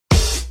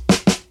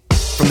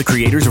from the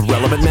creators of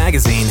Relevant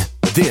Magazine.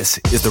 This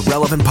is the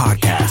Relevant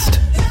Podcast.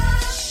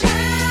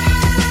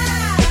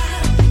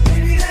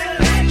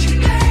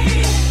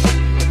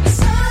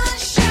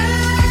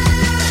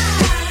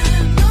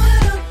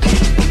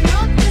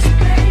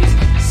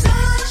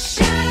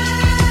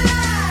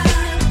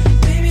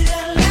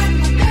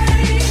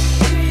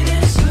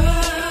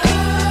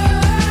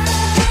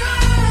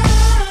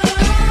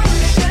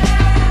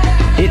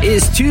 It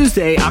is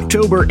Tuesday,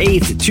 October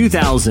 8th,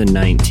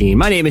 2019.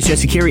 My name is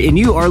Jesse Carey, and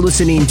you are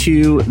listening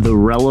to the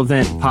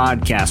Relevant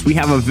Podcast. We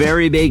have a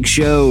very big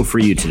show for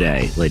you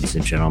today, ladies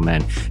and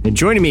gentlemen. And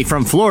joining me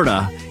from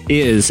Florida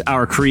is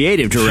our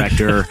creative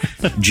director,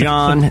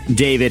 John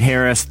David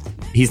Harris.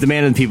 He's the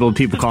man of the people.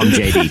 People call him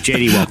JD.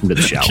 JD, welcome to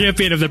the show.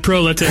 Champion of the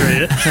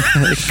proletariat.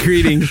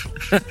 Greetings.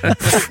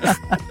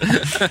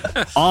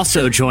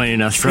 Also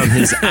joining us from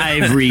his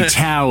ivory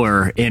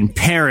tower in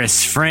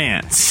Paris,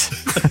 France,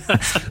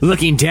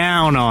 looking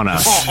down on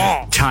us,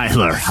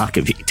 Tyler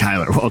Huckabee.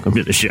 Tyler, welcome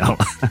to the show.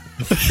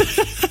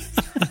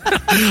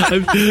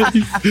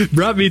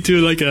 Brought me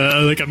to like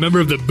a member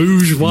of the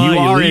bourgeois. You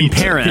are in elite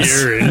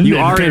Paris. Here You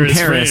are in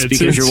Paris France.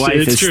 because your wife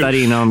is true.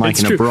 studying on like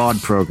It's an true.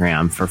 abroad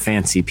program for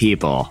fancy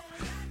people.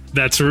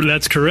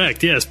 That's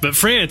correct. Yes, but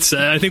France,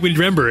 I think we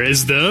remember,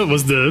 was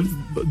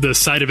the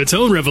site of its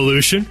own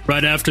revolution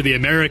right after the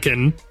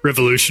American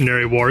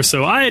Revolutionary War.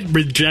 So I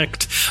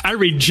reject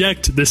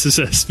this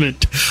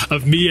assessment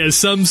of me as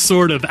some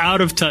sort of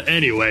out of touch.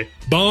 Anyway,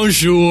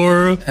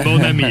 bonjour,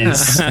 mon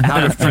amis.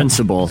 Out of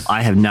principle,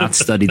 I have not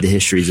studied the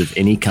histories of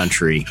any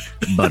country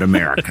but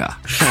America.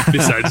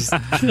 Besides,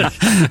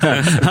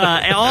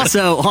 And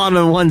also on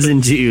the ones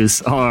and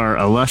twos, our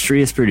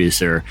illustrious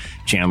producer,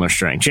 Chandler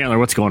Strang. Chandler,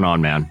 what's going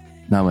on, man?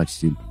 Not much,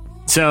 dude.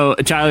 So,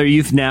 Tyler,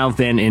 you've now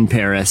been in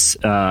Paris.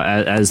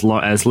 As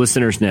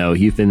listeners know,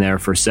 you've been there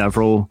for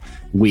several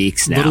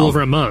weeks now. a little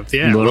over a month.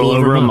 Yeah, A little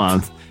over a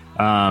month.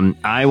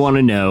 I want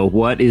to know,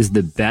 what is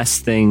the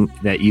best thing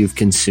that you've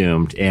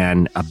consumed?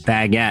 And a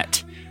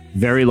baguette,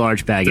 very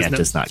large baguette,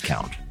 does not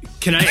count.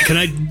 Can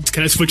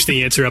I switch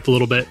the answer up a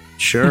little bit?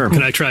 Sure.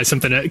 Can I try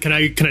something? Can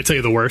I tell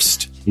you the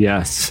worst?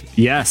 Yes,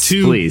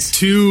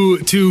 please.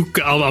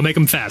 I'll make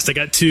them fast. I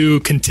got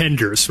two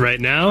contenders right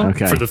now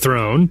for the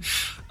throne.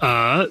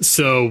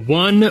 So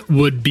one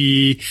would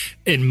be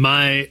in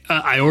my,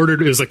 I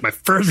ordered, it was like my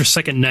first or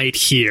second night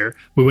here.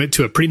 We went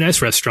to a pretty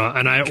nice restaurant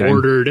and I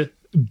ordered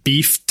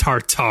beef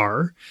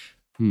tartare.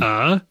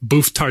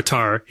 Bouffe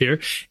tartare here.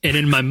 And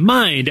in my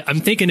mind, I'm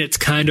thinking it's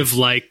kind of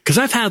like, cause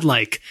I've had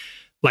like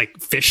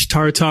fish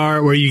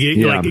tartare where you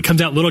get like, it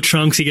comes out little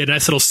chunks, you get a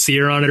nice little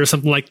sear on it or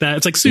something like that.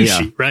 It's like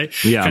sushi, right?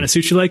 Yeah. Kind of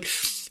sushi like.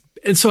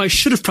 And so I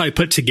should have probably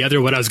put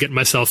together what I was getting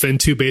myself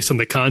into based on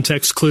the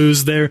context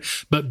clues there.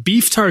 But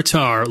beef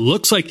tartare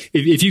looks like,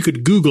 if you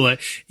could Google it,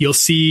 you'll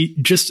see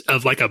just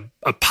of like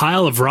a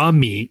pile of raw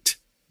meat,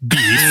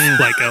 beef,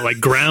 like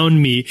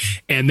ground meat.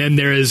 And then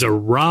there is a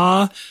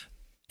raw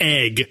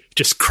egg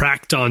just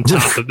cracked on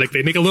top of, like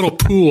they make a little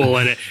pool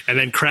in it and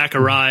then crack a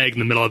raw egg in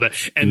the middle of it.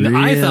 And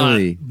I thought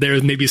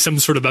there's maybe some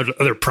sort of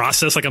other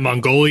process, like a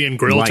Mongolian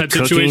grill like type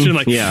cooking? situation.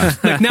 Like, yeah.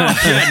 like now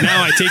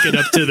I take it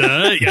up to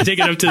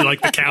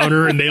like the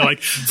counter and they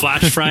like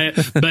flash fry it.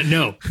 But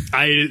no,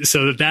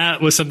 so that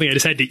was something I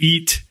just had to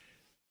eat.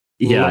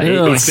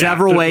 Yeah,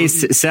 several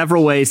ways to get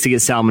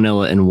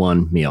salmonella in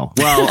one meal.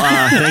 Well,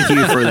 thank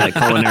you for that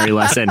culinary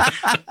lesson.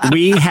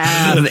 We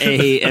have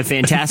a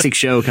fantastic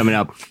show coming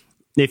up.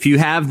 If you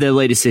have the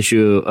latest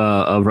issue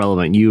of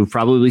Relevant, you've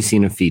probably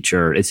seen a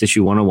feature. It's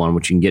issue 101,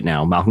 which you can get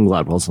now. Malcolm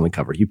Gladwell's on the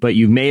cover. But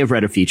you may have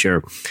read a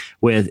feature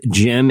with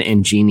Jim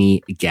and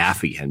Jeannie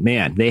Gaffigan.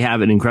 Man, they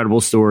have an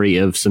incredible story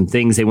of some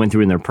things they went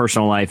through in their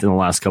personal life in the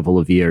last couple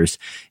of years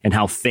and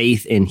how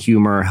faith and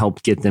humor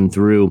helped get them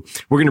through.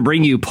 We're going to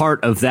bring you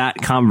part of that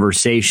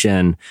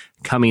conversation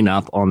coming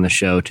up on the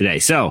show today.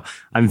 So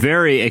I'm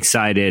very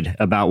excited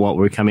about what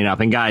we're coming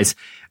up. And guys,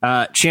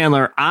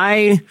 Chandler,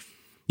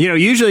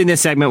 usually in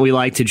this segment, we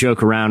like to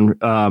joke around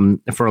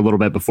for a little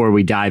bit before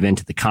we dive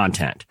into the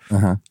content.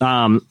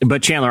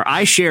 But Chandler,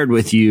 I shared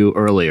with you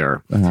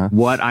earlier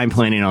what I'm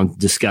planning on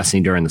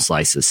discussing during the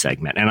Slices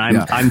segment. And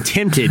I'm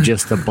tempted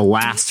just to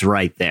blast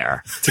right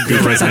there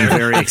because I'm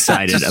very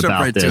excited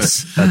about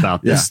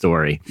this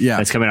story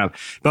that's coming up.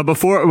 But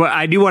before,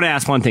 I do want to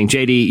ask one thing.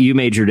 JD, you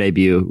made your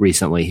debut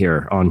recently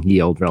here on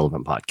Ye Old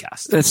Relevant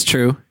Podcast. That's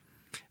true.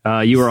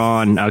 You were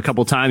on a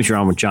couple times. You're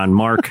on with John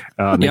Mark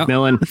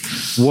McMillan.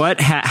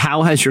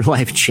 How has your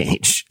life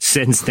changed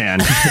since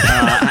then?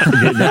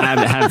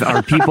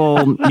 Are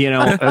people,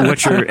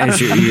 what's your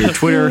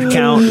Twitter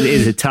account?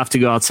 Is it tough to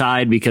go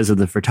outside because of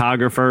the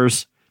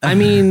photographers? I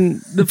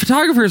mean, the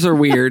photographers are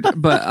weird,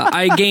 but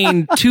I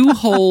gained 2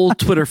 whole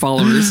Twitter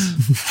followers,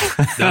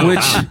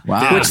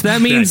 which that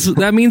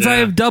means I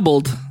have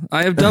doubled.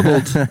 I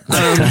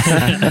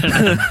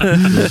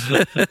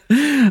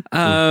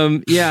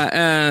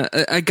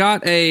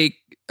got a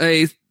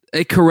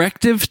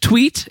corrective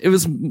tweet. It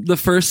was the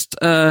first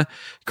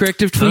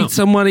corrective tweet.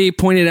 Somebody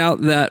pointed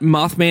out that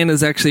Mothman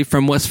is actually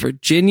from West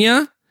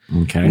Virginia,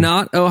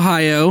 not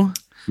Ohio.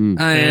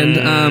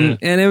 and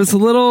it was a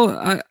little.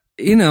 I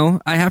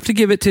have to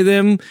give it to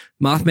them.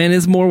 Mothman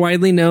is more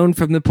widely known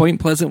from the Point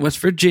Pleasant, West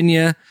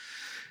Virginia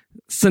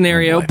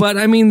scenario, but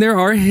I mean, there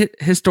are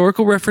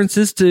historical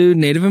references to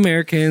Native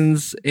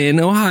Americans in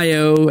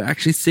Ohio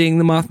actually seeing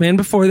the Mothman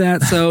before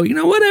that. So,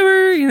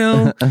 whatever,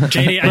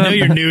 Jeannie, I know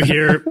you're new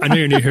here.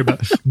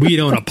 But we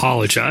don't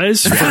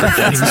apologize for the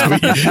things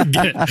we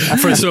get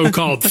for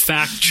so-called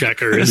fact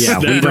checkers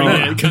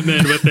that come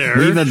in with their.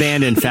 We've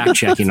abandoned fact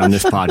checking on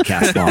this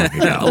podcast long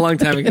ago. A long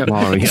time ago.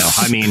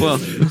 I mean,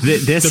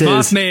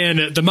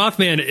 the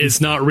Mothman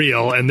is not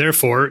real, and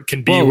therefore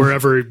can be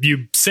wherever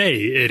you say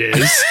it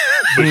is.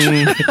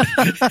 Yeah,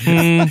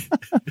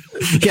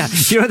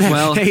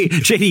 well, hey,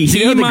 JD,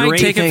 he might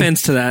take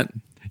offense to that.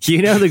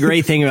 The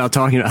great thing about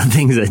talking about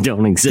things that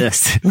don't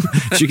exist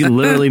is you can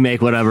literally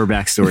make whatever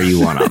backstory you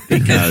want up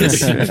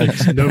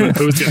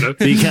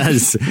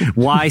because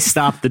why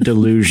stop the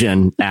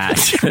delusion at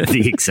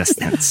the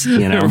existence?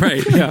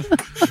 Right? Yeah.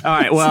 All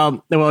right.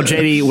 Well,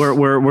 JD,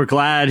 we're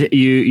glad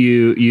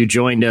you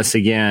joined us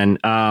again.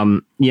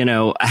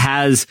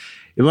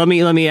 Let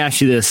me ask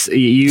you this.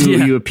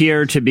 You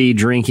appear to be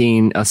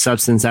drinking a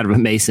substance out of a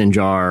mason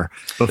jar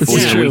before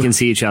we can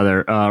see each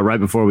other, right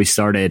before we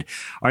started.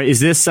 Is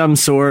this some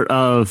sort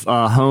of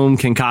home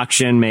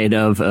concoction made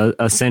of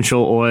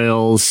essential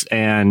oils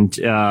and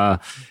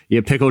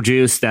pickle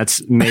juice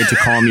that's made to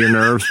calm your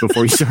nerves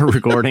before you start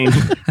recording?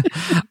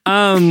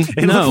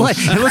 It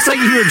looks like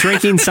you were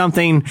drinking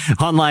something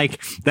on like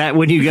that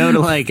when you go to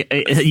like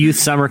a youth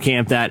summer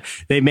camp that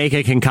they make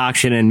a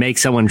concoction and make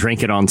someone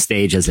drink it on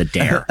stage as a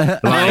dare.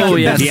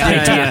 The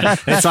idea.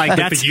 It's like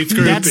that's the youth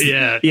group. That's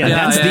the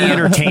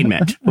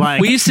entertainment. Like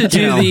we used to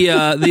do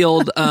the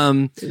old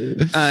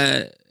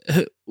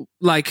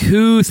like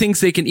who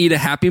thinks they can eat a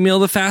Happy Meal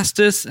the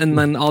fastest, and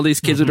then all these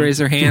kids would raise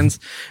their hands,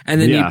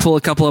 and then you'd pull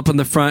a couple up in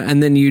the front,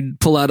 and then you'd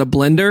pull out a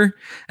blender,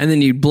 and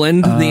then you'd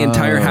blend the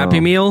entire Happy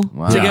Meal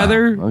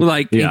together,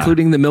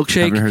 including the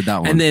milkshake. Haven't heard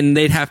that one. And then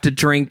they'd have to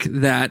drink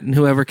that, and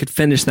whoever could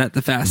finish that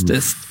the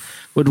fastest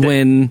would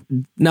win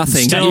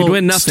nothing. You'd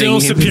win nothing.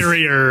 Still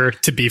superior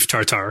to beef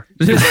tartare.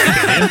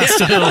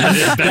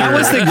 That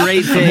was the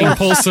great thing. More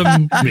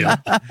wholesome meal.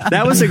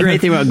 That was the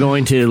great thing about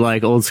going to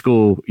like old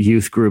school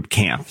youth group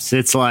camps.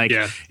 It's like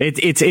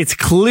it's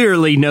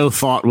clearly no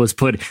thought was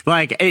put.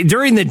 Like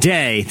during the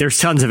day, there's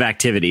tons of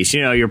activities.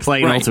 You're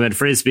playing ultimate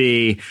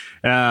frisbee.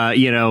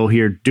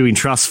 You're doing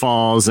trust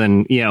falls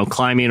and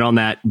climbing on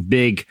that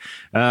big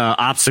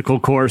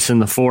obstacle course in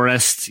the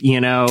forest.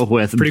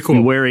 With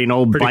wearing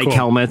old bike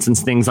helmets and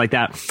things like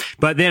that.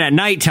 But then at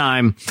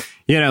nighttime,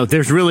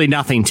 there's really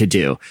nothing to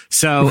do.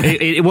 So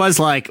it was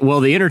like, well,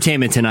 the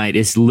entertainment tonight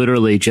is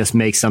literally just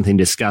make something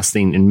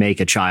disgusting and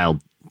make a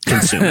child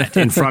consume it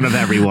in front of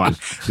everyone.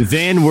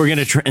 Then we're going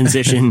to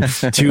transition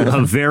to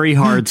a very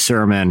hard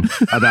sermon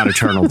about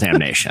eternal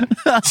damnation.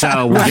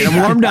 So we'll get them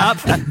warmed up.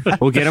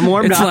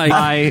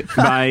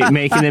 By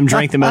making them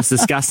drink the most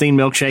disgusting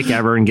milkshake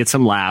ever and get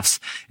some laughs.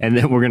 And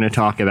then we're going to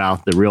talk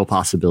about the real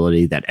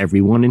possibility that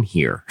everyone in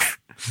here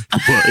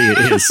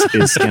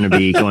is going to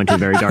be going to a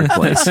very dark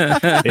place.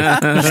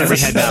 Every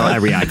head down,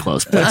 every eye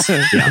closed place.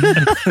 Yeah.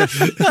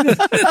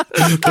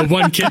 The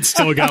one kid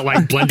still got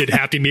like blended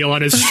Happy Meal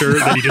on his shirt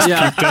that he just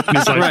puked up, and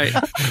he's like,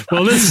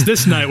 well,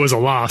 this night was a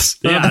loss.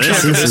 Yeah,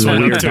 this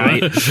one weird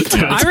night.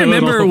 I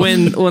remember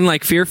when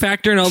like Fear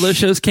Factor and all those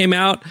shows came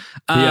out,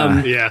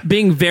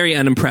 being very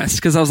unimpressed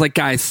because I was like,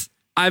 guys,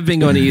 I've been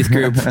going to youth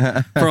group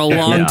for a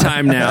long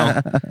time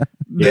now.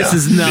 This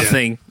is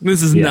nothing.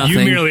 This is nothing.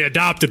 You merely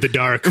adopted the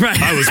dark. Right.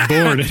 I was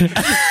born.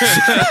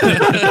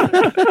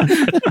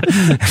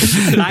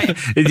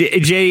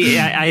 Jay,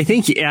 I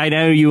think I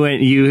know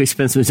you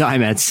spent some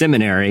time at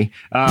seminary,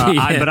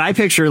 but I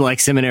picture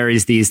like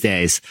seminaries these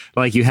days.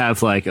 Like you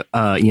have like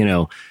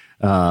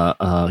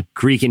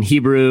Greek and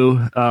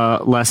Hebrew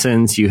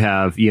lessons. You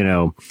have,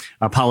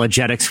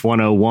 Apologetics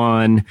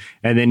 101,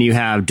 and then you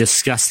have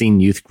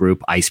disgusting youth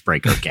group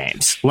icebreaker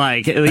games.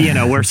 Like, where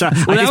I just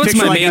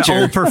picture like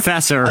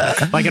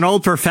an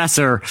old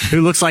professor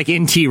who looks like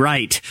N.T.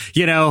 Wright,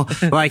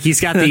 like he's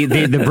got the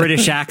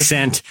British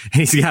accent,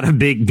 he's got a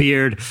big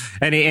beard,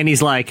 and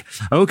he's like,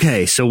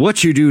 okay, so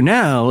what you do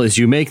now is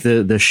you make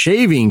the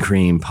shaving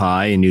cream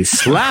pie and you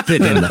slap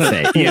it in the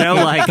face,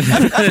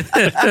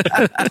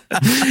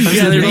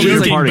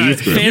 there's like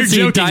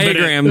fancy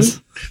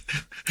diagrams.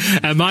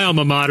 At my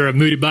alma mater at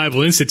Moody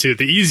Bible Institute,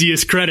 the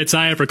easiest credits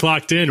I ever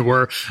clocked in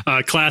were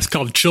a class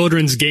called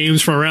Children's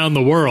Games from Around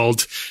the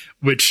World,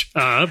 which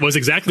was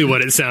exactly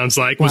what it sounds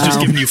like. Was just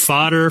giving you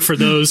fodder for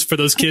those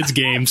kids'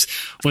 games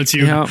once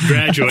you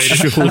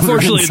graduated.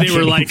 Unfortunately, they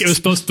were like, it was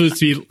supposed to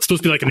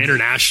be like an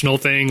international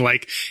thing.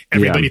 Like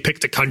everybody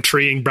picked a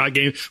country and brought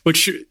games,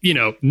 which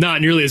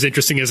not nearly as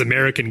interesting as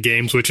American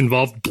games, which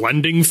involved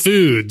blending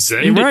foods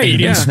and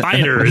eating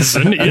spiders.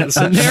 And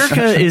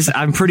America is,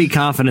 I'm pretty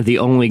confident, the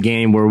only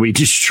game where we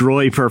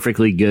destroy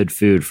perfectly good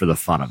food for the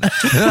fun of it.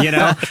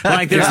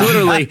 Like there's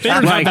literally they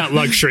don't have that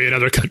luxury in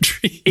other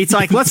countries. It's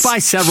like, let's buy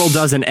several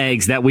dozen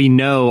eggs that we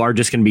know are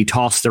just going to be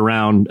tossed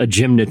around a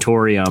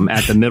gymnatorium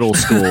at the middle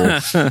school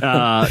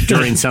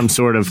during some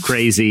sort of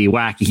crazy,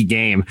 wacky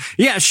game.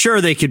 Yeah,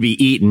 sure, they could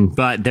be eaten,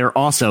 but they're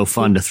also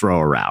fun to throw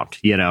around.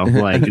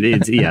 Like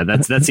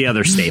that's the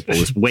other staple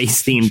is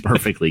wasting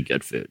perfectly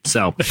good food.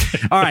 So,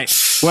 all right.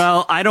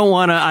 Well, I don't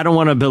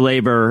want to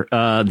belabor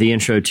the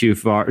intro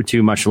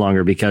too much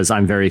longer because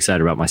I'm very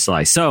excited about my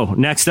slice. So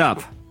next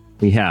up,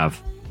 we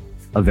have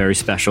a very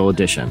special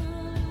edition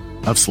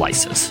of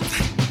Slices.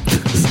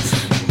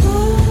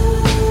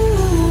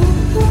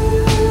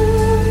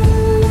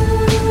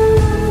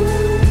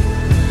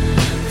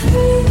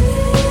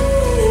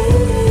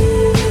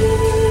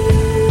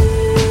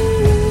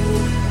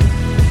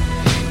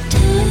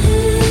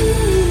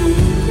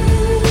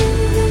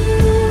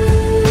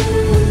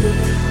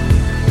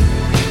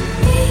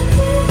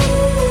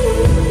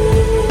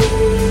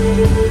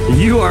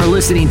 You are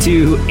listening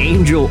to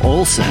Angel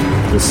Olsen.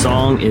 The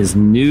song is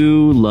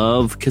New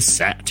Love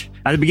Cassette.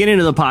 At the beginning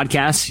of the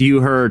podcast,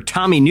 you heard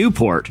Tommy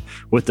Newport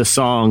with the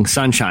song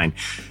Sunshine.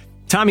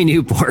 Tommy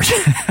Newport,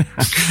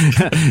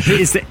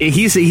 he's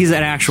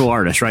an actual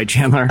artist, right,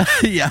 Chandler?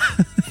 Yeah.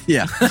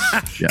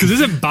 Because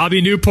isn't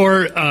Bobby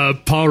Newport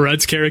Paul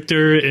Rudd's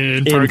character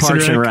in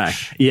Parks and Rec?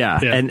 Yeah.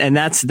 And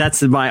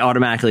that's my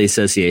automatically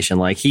association.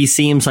 Like, he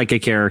seems like a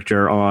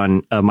character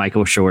on a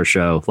Michael Shore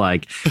show,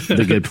 like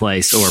The Good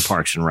Place or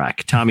Parks and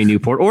Rec. Tommy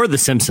Newport, or The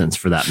Simpsons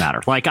for that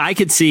matter. Like, I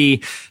could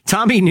see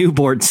Tommy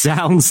Newport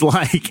sounds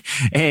like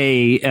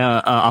a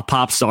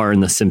pop star in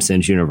the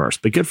Simpsons universe,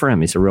 but good for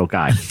him. He's a real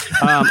guy.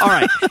 All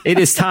right. It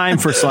is time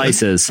for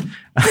Slices.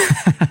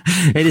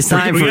 It is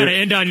time we're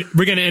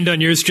gonna end on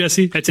yours,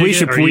 Jesse. We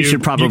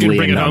should probably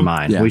end on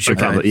mine. Yeah, we should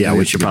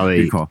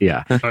probably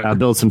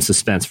build some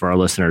suspense for our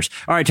listeners.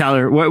 All right,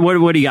 Tyler,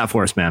 what do you got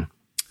for us, man?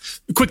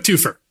 Quick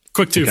twofer.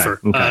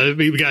 Okay.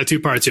 We got two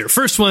parts here.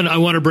 First one I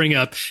want to bring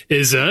up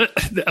is a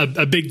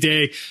big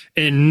day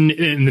in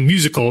the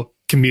musical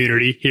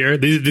community here.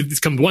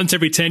 These come once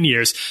every 10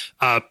 years.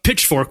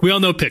 Pitchfork. We all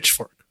know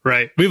Pitchfork.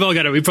 Right, we've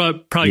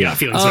probably got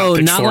feelings. Oh,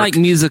 about not like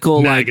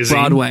musical, magazine.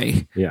 Like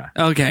Broadway. Yeah.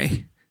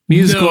 Okay.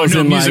 Musical.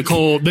 The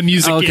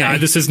music. Okay. Yeah,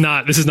 this is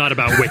not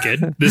about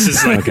Wicked. This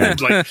is like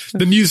like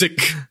the music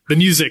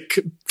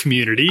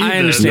community. I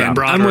understand. The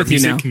broader I'm with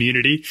music you now.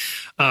 community.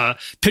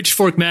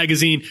 Pitchfork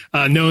magazine,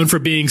 known for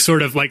being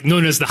sort of like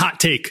known as the hot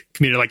take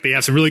community. Like, they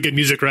have some really good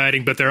music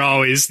writing, but they're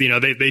always, they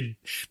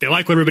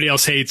like what everybody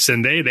else hates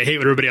and they hate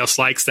what everybody else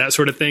likes, that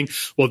sort of thing.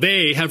 Well,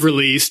 they have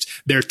released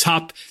their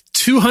top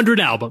 200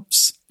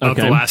 albums of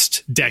the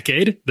last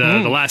decade,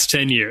 the last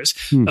 10 years.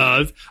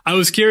 I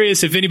was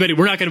curious if anybody,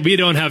 we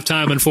don't have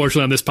time,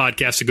 unfortunately, on this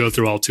podcast to go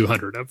through all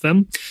 200 of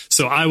them.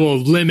 So I will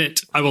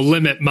limit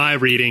my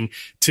reading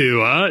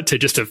to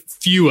just a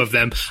few of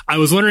them. I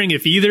was wondering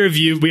if either of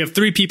you, we have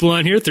three people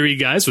on here, three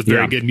guys with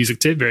very good music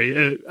tape.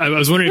 I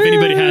was wondering if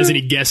anybody has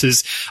any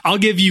guesses. I'll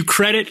give you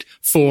credit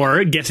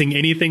for guessing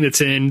anything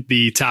that's in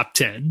the top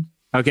 10.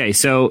 Okay,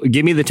 so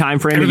give me the time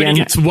frame Everybody again.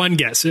 gets one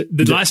guess.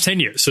 The last 10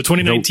 years, so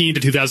 2019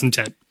 to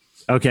 2010.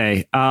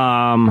 Okay,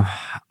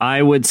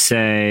 I would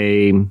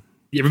say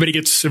everybody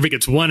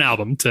gets one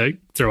album to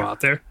throw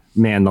out there.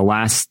 Man, the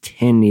last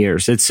 10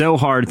 years. It's so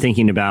hard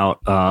thinking about.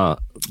 I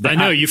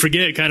know you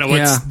forget kind of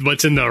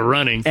what's in the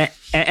running.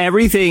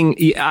 Everything.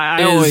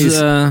 I always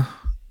is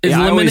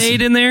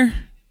Lemonade in there?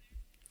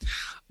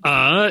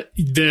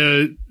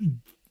 The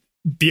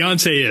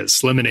Beyonce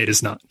is. Lemonade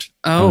is not.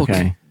 Oh,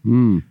 okay.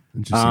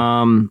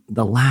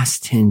 The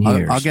last 10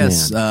 years. I'll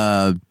guess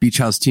Beach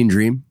House Teen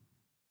Dream.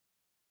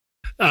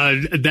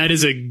 That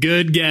is a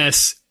good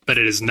guess, but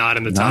it is not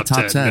in the top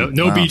 10.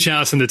 No Beach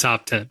House in the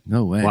top 10.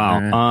 No way.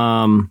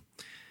 Wow. Right.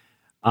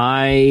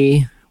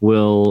 I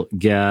will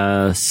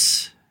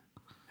guess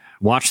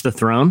Watch the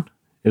Throne.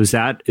 Is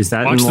that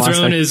Watch the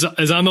Throne is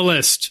on the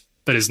list,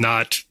 but is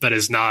not.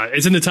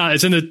 It's in the top.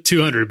 It's in the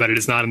 200, but it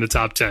is not in the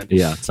top 10.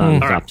 Yeah, it's on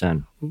the top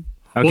 10.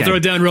 Okay. We'll throw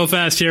it down real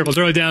fast here. We'll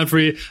throw it down for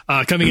you.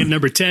 Coming in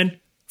number 10,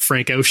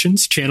 Frank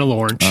Ocean's Channel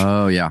Orange.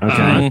 Oh, yeah.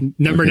 Okay.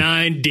 Number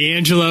 9,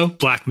 D'Angelo,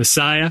 Black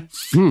Messiah.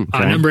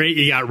 Number 8,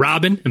 you got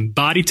Robin and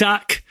Body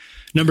Talk.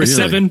 Number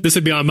 7, this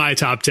would be on my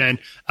top 10,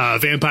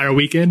 Vampire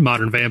Weekend,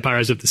 Modern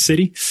Vampires of the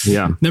City.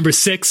 Yeah. Number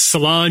 6,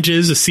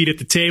 Solange's A Seat at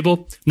the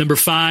Table. Number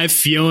 5,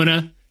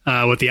 Fiona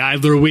with the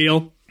Idler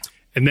Wheel.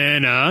 And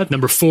then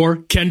number 4,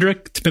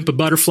 Kendrick, To Pimp a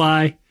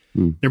Butterfly.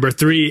 Number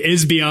 3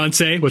 is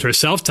Beyonce with her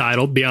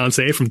self-titled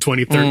Beyonce from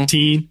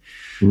 2013.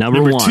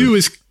 Number 2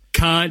 is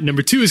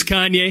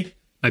Kanye,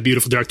 My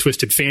Beautiful Dark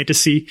Twisted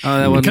Fantasy.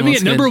 And coming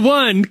at number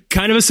 1,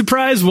 kind of a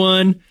surprise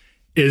one,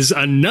 is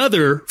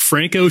another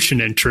Frank Ocean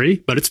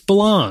entry, but it's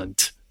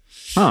Blonde.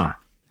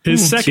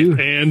 His second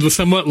and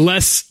somewhat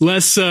less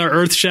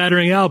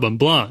earth-shattering album,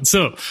 Blonde.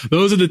 So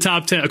those are the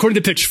top 10, according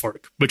to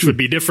Pitchfork, which would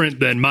be different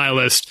than my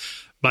list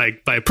by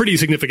a pretty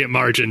significant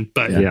margin,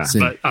 but it's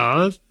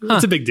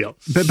a big deal.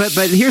 But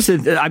here's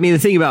the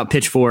thing about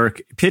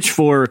Pitchfork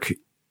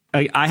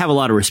I have a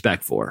lot of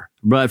respect for.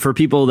 But for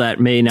people that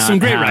may not some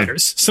great have,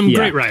 writers,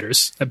 great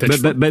writers,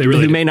 but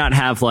really who may not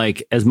have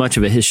like as much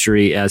of a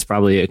history as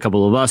probably a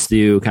couple of us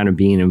do, kind of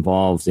being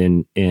involved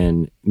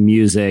in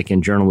music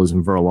and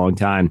journalism for a long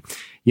time.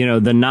 You know,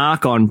 the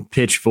knock on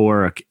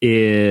Pitchfork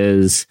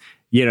is,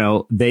 you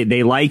know,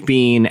 they like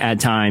being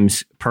at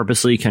times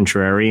purposely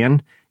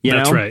contrarian.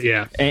 That's right.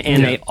 Yeah.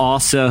 And they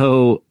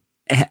also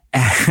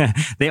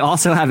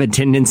have a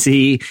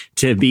tendency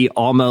to be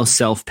almost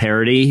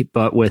self-parody,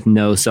 but with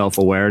no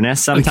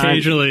self-awareness sometimes.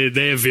 Occasionally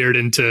they have veered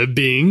into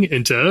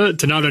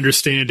not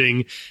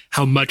understanding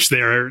how much they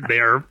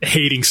are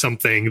hating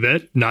something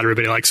that not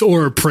everybody likes,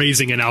 or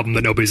praising an album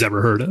that nobody's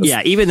ever heard of.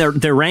 Yeah, even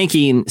their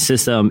ranking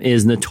system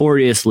is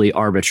notoriously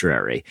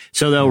arbitrary.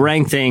 So they'll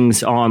rank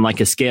things on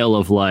like a scale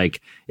of like,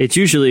 it's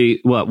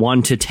usually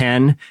 1 to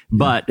 10,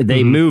 but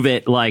they move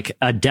it like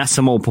a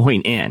decimal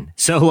point in.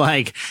 So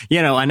like,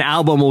 you know, an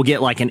album will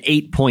get like an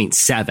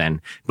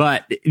 8.7,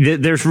 but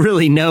there's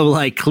really no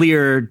like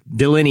clear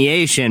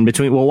delineation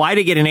between, well, why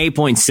did it get an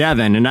 8.7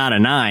 and not a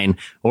 9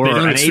 or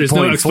an 8.4? There's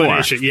no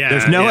explanation. Yeah,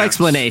 there's no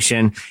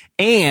explanation.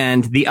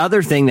 And the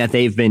other thing that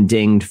they've been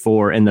dinged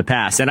for in the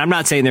past, and I'm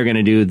not saying they're going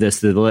to do this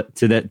to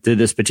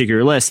this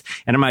particular list,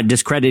 and I'm not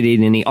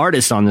discrediting any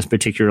artists on this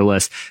particular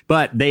list,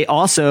 but they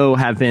also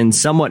have been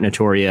somewhat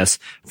notorious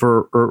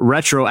for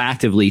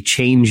retroactively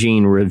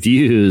changing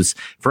reviews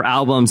for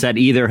albums that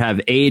either have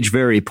aged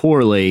very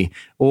poorly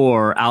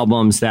or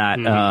albums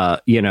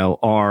that, you know,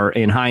 are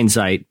in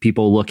hindsight,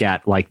 people look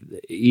at like,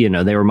 you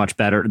know, they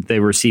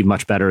received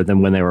much better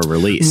than when they were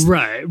released.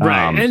 Right.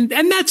 And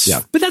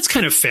but that's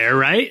kind of fair,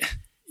 right?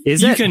 I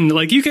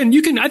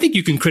think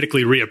you can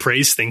critically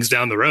reappraise things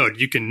down the road.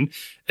 You can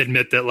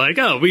admit that like,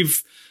 oh,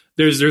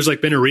 there's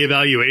like been a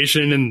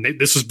reevaluation and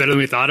this was better than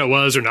we thought it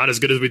was, or not as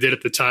good as we did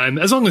at the time.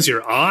 As long as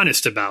you're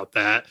honest about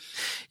that.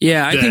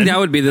 Yeah. I think that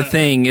would be the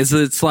thing, is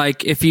it's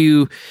like, if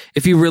you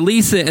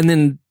release it and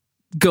then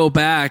go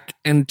back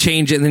and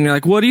change it, and then you're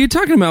like, what are you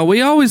talking about?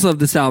 We always loved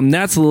this album.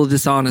 That's a little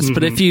dishonest.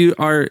 But if you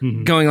are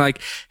going like,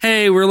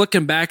 hey, we're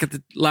looking back at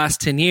the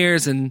last 10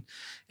 years and,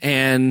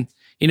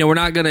 you know, we're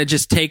not going to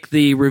just take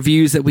the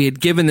reviews that we had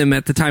given them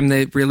at the time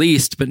they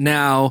released, but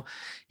now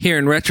here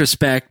in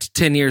retrospect,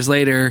 10 years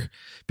later,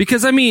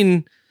 because I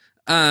mean,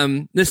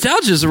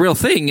 nostalgia is a real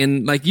thing,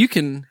 and like you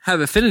can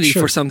have affinity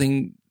for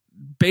something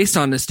based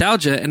on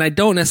nostalgia. And I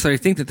don't necessarily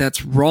think that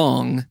that's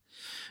wrong.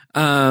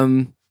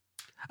 I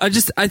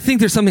think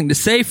there's something to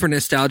say for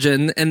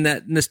nostalgia, and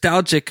that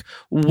nostalgic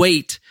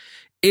weight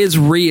is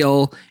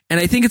real. And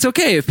I think it's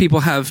okay if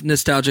people have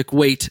nostalgic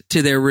weight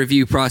to their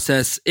review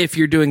process if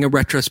you're doing a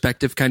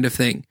retrospective kind of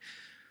thing.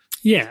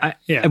 Yeah.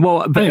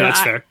 Well, but that's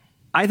fair.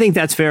 I think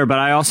that's fair, but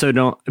I also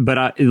don't,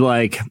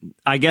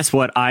 I guess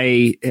what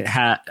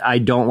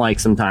I don't like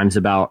sometimes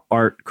about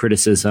art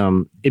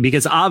criticism,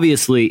 because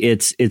obviously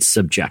it's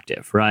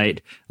subjective,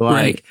 right?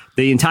 Like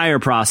the entire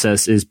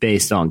process is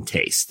based on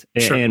taste,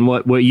 and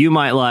what you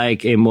might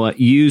like and what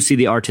you see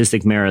the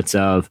artistic merits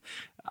of,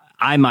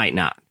 I might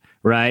not.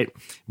 Right.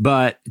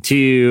 But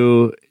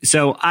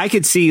so I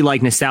could see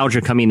like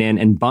nostalgia coming in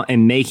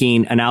and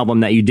making an album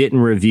that you didn't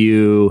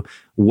review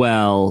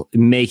well,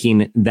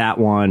 making that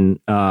one,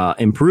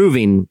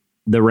 improving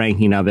the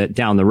ranking of it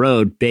down the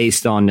road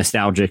based on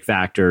nostalgic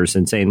factors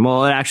and saying,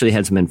 well, it actually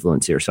had some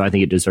influence here, so I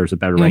think it deserves a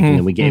better ranking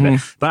than we gave it.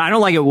 But I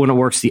don't like it when it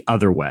works the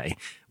other way,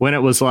 when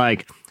it was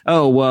like,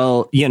 oh,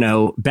 well, you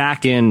know,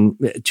 back in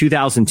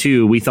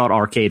 2002, we thought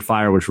Arcade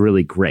Fire was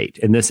really great,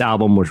 and this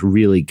album was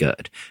really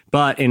good.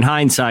 But in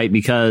hindsight,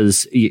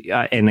 because,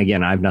 and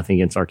again, I have nothing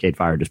against Arcade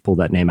Fire, just pull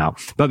that name out.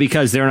 But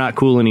because they're not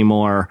cool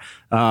anymore,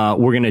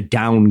 we're going to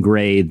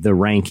downgrade the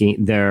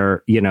ranking.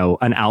 They're, you know,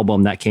 an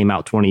album that came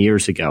out 20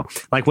 years ago.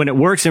 Like when it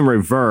works in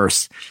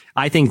reverse,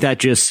 I think that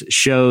just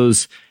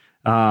shows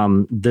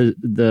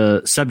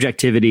the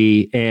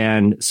subjectivity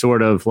and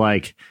sort of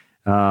like,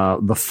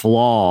 the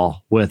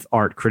flaw with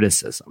art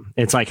criticism.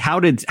 It's like,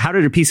 how did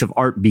a piece of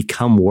art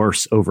become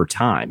worse over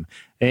time?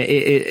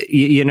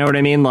 You know what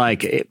I mean?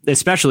 Like,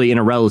 especially in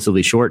a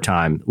relatively short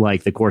time,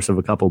 like the course of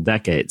a couple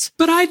decades.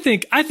 But I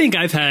think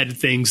I've had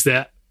things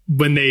that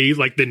when they,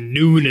 like, the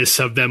newness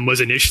of them was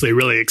initially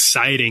really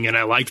exciting and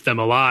I liked them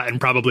a lot,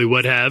 and probably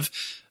would have,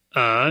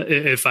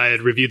 if I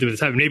had reviewed them at the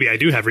time. Maybe I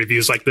do have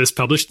reviews like this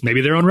published.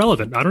 Maybe they're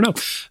unrelevant. I don't know.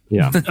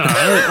 Yeah.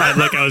 I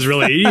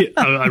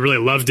really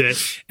loved it.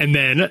 And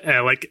then,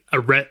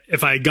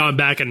 if I had gone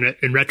back in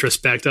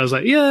retrospect, I was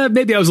like, yeah,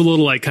 maybe I was a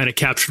little like kind of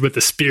captured with the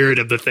spirit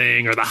of the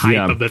thing or the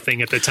hype of the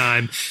thing at the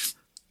time.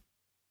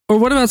 Or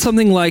what about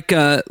something like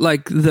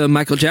the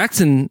Michael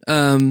Jackson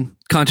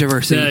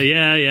controversy?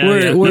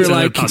 Where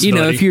like, you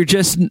know, if you're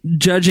just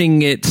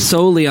judging it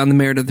solely on the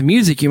merit of the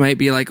music, you might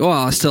be like, oh,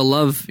 I still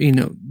love, you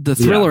know, the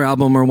Thriller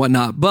album or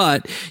whatnot.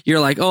 But you're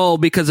like, oh,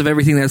 because of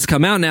everything that's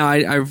come out now,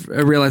 I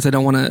realize I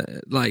don't want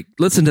to like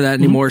listen to that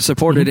anymore,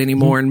 support it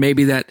anymore, and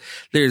maybe that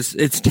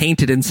it's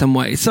tainted in some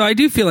way. So I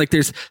do feel like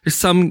there's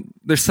some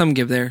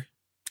give there.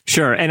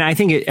 Sure. And I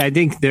think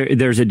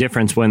there's a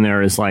difference when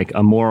there is like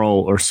a moral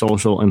or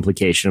social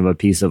implication of a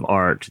piece of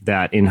art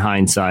that in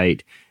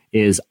hindsight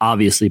is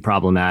obviously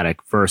problematic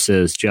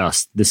versus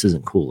just this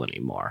isn't cool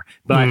anymore.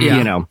 But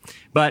you know,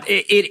 but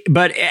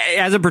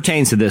as it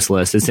pertains to this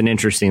list, it's an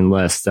interesting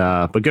list.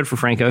 But good for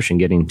Frank Ocean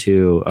getting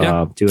two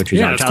entries.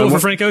 Yeah, it's cool for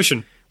Frank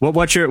Ocean.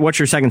 What's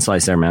your second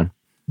slice there, man?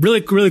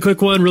 Really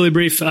quick one, really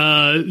brief.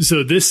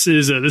 So this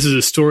is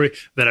a story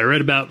that I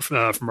read about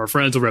from our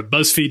friends over at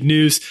BuzzFeed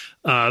News.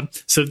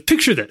 So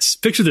picture this.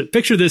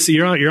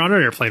 You're on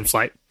an airplane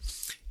flight,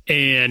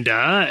 and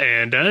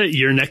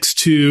you're next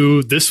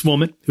to this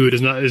woman who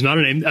is not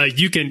a name. There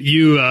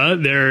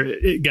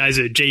guys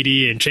at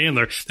JD and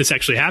Chandler. This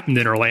actually happened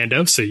in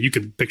Orlando, so you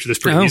can picture this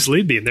pretty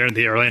easily being there in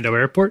the Orlando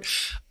airport.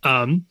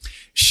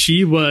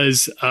 She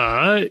was.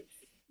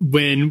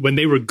 When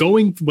they were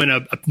going, when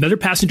another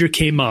passenger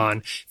came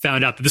on,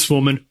 found out that this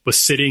woman was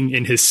sitting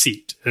in his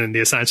seat, in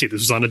the assigned seat.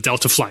 This was on a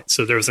Delta flight,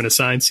 so there was an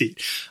assigned seat.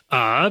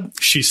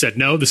 She said,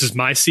 "No, this is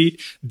my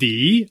seat."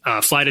 The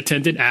flight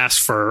attendant asked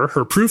for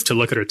her proof to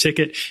look at her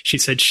ticket. She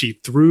said she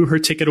threw her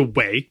ticket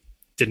away,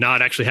 did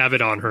not actually have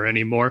it on her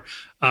anymore.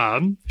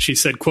 She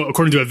said, quote,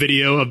 according to a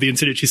video of the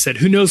incident, she said,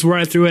 "Who knows where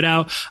I threw it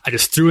out? I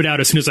just threw it out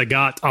as soon as I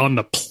got on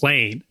the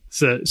plane,"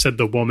 said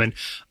the woman.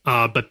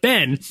 But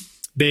then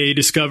they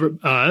discovered,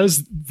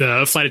 as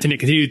the flight attendant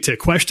continued to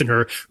question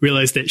her,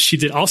 realized that she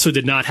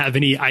did not have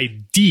any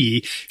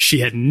ID. She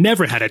had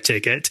never had a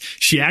ticket.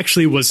 She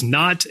actually was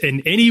not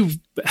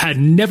had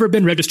never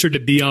been registered to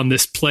be on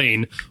this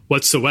plane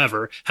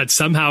whatsoever, had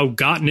somehow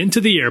gotten into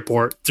the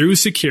airport through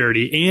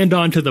security and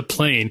onto the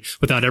plane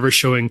without ever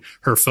showing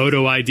her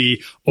photo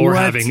ID or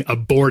having a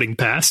boarding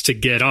pass to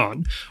get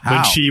on. Wow.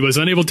 When she was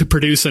unable to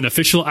produce an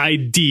official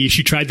ID,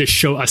 she tried to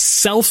show a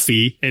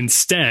selfie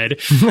instead.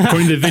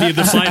 According to the video,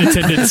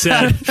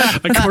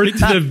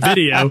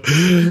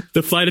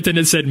 the flight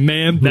attendant said,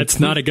 "Ma'am, that's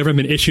not a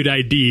government issued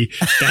ID.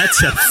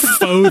 That's a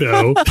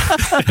photo."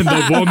 And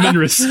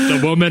the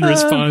woman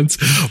responds,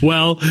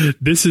 "Well,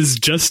 this is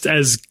just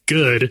as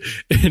good."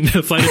 And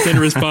the flight attendant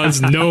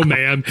responds, "No,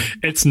 ma'am,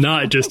 it's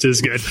not just as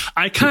good."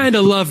 I kind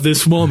of love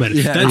this woman.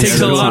 Yeah, that takes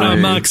a lot of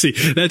moxie.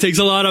 That takes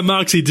a lot of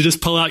moxie to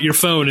just pull out your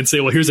phone and say,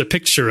 "Well, here's a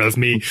picture of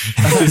me."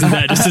 Isn't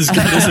that just as good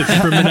as a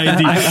government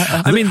ID?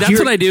 I mean, that's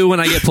what I do when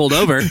I get pulled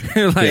over.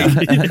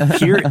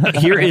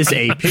 Here is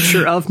a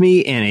picture of me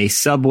in a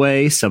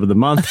Subway Sub of the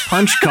Month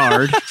punch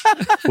card,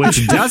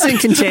 which doesn't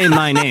contain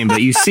my name,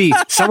 but you see,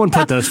 someone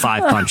put those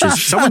 5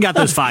 punches. Someone got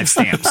those 5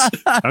 stamps.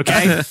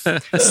 Okay?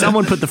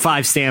 Someone put the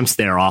 5 stamps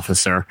there,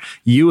 officer.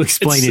 You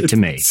explain it to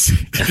me.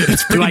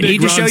 Do I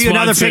need to show you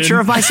another picture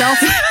of myself?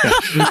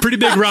 Pretty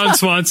big Ron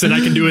Swanson. I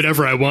can do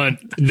whatever I want.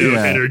 No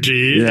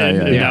energy.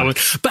 That one.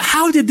 But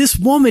how did this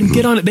woman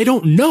get on it? They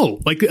don't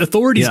know. Like,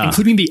 authorities,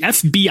 including the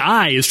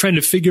FBI, is trying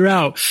to figure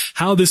out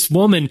how this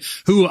woman,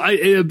 who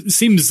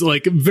seems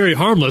like very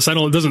harmless,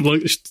 doesn't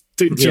look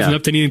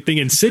up to anything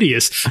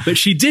insidious, but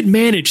she did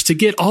manage to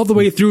get all the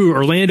way through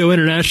Orlando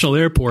International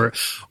Airport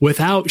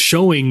without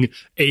showing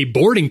a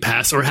boarding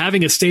pass or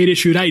having a state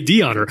issued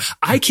ID on her.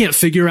 I can't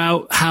figure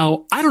out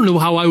I don't know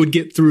how I would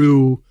get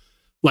through,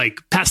 like,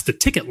 past the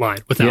ticket line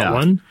without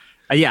one.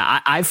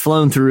 I've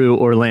flown through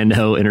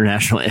Orlando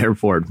International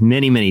Airport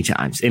many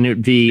times, and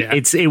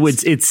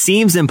it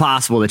seems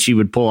impossible that she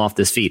would pull off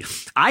this feat.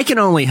 I can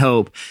only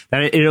hope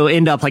that it'll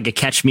end up like a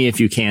Catch Me If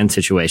You Can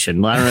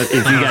situation. I don't know if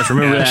you guys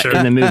remember that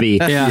in the movie.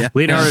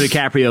 Leonardo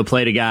DiCaprio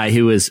played a guy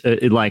who was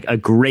like a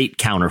great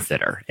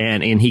counterfeiter,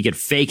 and he could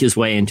fake his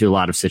way into a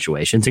lot of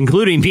situations,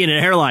 including being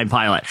an airline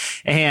pilot.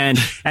 And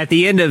at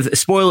the end of,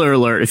 spoiler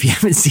alert, if you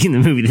haven't seen the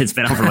movie that's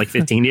been out for like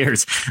 15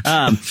 years,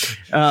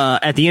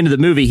 at the end of the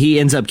movie, he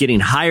ends up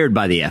getting hired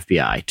by the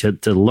FBI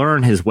to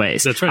learn his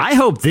ways. That's right. I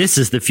hope this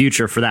is the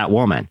future for that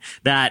woman.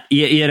 That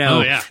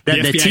that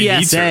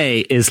the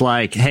TSA is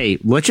like, hey,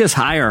 let's just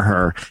hire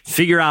her,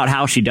 figure out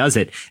how she does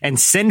it, and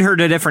send her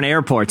to different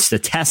airports to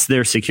test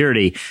their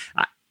security.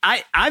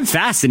 I'm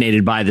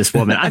fascinated by this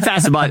woman. I'm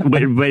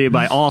fascinated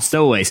by all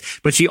stowaways,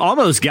 but she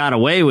almost got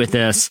away with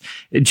this.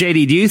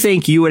 JD, do you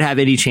think you would have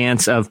any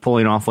chance of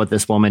pulling off what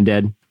this woman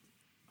did?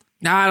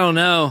 I don't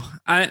know.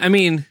 I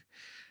mean,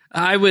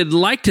 I would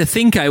like to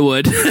think I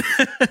would,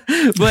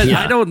 but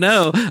I don't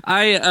know.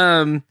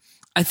 I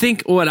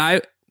think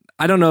I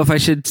don't know if I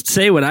should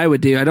say what I would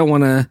do. I don't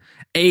want to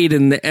aid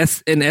in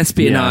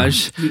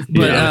espionage,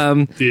 but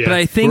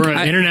I think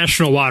we're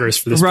international waters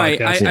for this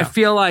podcast.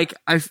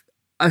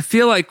 I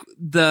feel like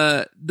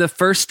the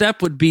first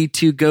step would be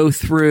to go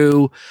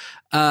through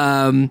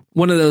one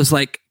of those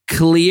like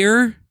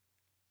clear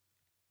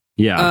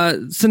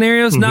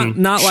scenarios,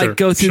 not like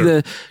go through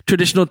the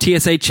traditional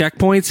TSA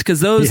checkpoints, because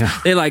those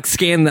they like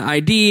scan the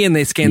ID and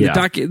they scan the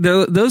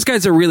document. Those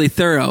guys are really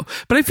thorough.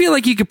 But I feel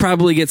like you could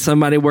probably get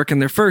somebody working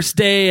their first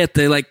day at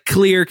the like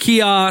clear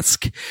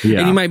kiosk,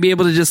 and you might be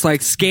able to just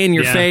like scan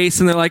your face,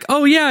 and they're like,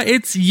 "Oh yeah,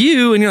 it's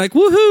you," and you're like,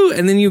 "Woohoo!"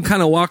 And then you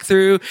kind of walk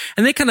through,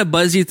 and they kind of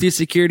buzz you through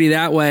security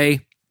that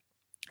way.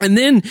 And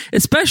then,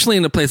 especially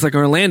in a place like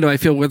Orlando, I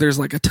feel where there's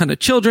like a ton of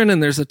children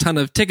and there's a ton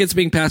of tickets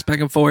being passed back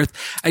and forth,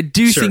 I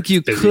do think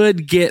you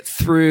could get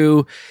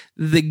through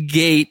the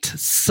gate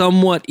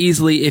somewhat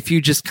easily if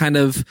you just kind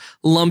of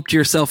lumped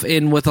yourself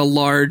in with a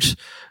large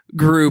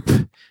group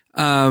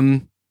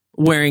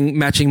wearing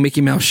matching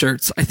Mickey Mouse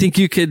shirts. I think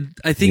you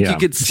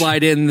could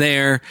slide in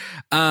there.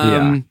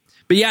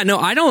 But yeah, no,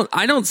 I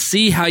don't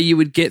see how you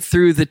would get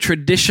through the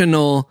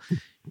traditional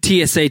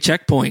TSA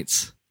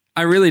checkpoints.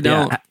 I really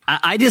don't. Yeah,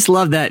 I just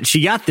love that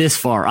she got this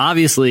far.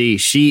 Obviously,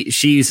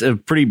 she's a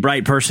pretty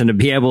bright person to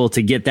be able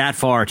to get that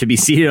far, to be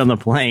seated on the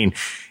plane.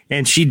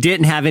 And she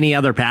didn't have any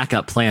other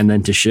backup plan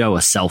than to show a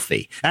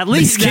selfie. At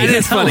least that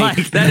is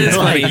funny. That is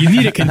funny. You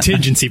need a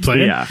contingency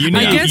plan. Yeah.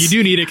 You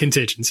do need a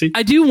contingency.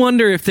 I do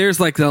wonder if there's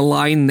like the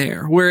line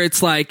there where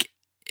it's like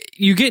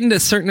you get into a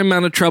certain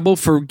amount of trouble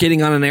for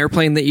getting on an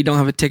airplane that you don't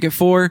have a ticket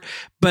for,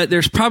 but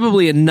there's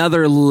probably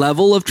another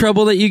level of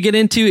trouble that you get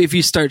into if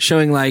you start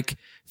showing like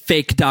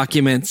fake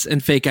documents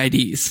and fake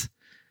IDs.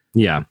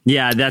 Yeah,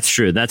 that's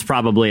true. That's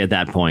probably at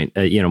that point,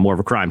 more of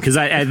a crime. Because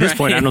at this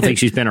point, I don't think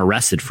she's been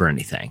arrested for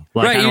anything.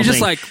 You're just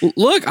like,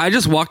 look, I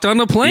just walked on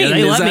a plane.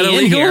 They Is let that me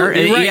illegal? in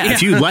here.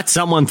 If you let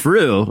someone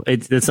through,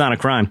 it's not a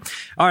crime.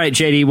 All right,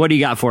 JD, what do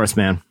you got for us,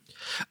 man?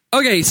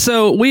 Okay,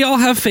 so we all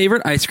have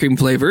favorite ice cream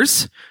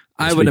flavors.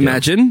 I would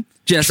imagine.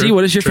 Jesse,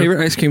 what is your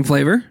favorite ice cream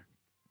flavor?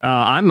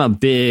 I'm a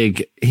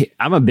big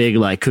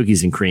like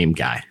cookies and cream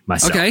guy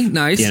myself. Okay,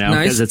 nice,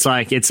 because it's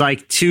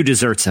like two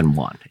desserts in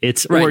one.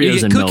 It's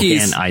Oreos and milk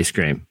and ice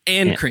cream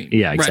and cream.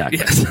 Yeah, exactly.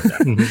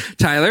 Right, yes.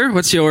 Tyler,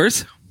 what's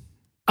yours?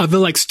 Of the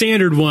like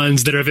standard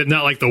ones that are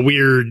not like the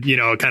weird,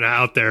 kind of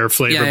out there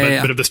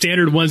flavor, but of the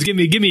standard ones, give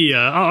me.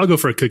 I'll go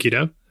for a cookie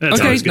dough. That's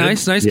always good.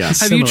 Nice. Yeah.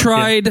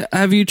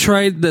 Have you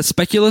tried the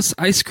speculous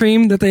ice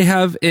cream that they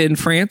have in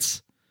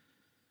France?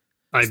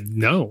 I've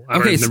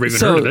never even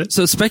heard of it.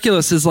 So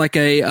speculous is like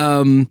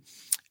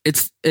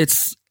it's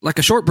like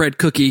a shortbread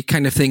cookie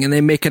kind of thing, and they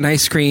make an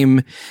ice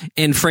cream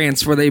in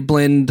France where they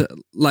blend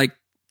like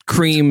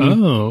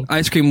cream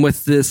ice cream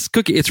with this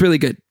cookie. It's really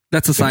good.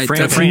 That's a side.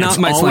 That's not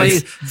my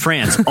slice.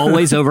 France,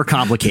 always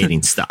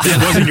overcomplicating stuff.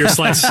 That wasn't your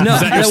slice. No,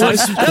 that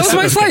was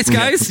my slice,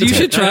 guys. You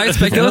should try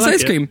speculous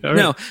ice cream. Right.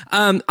 No,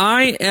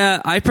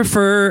 I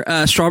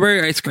prefer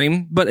strawberry ice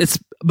cream, but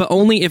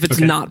only if it's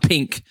not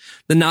pink.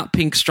 The not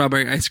pink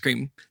strawberry ice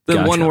cream.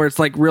 The one where it's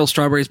like real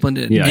strawberries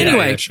blended in. Yeah,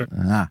 anyway, sure.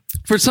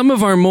 For some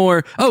of our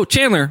more... Oh,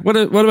 Chandler, what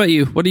about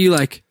you? What do you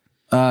like?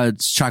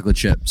 It's chocolate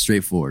chip,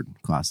 straightforward,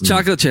 classic.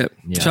 Chocolate chip.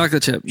 Yeah.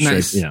 Chocolate chip.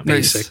 Nice. Yeah.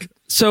 Nice. Basic.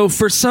 So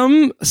for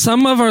some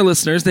of our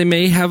listeners, they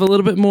may have a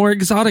little bit more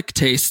exotic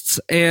tastes.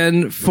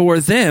 And for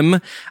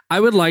them, I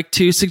would like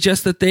to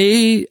suggest that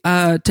they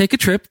take a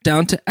trip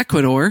down to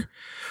Ecuador,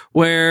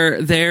 where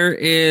there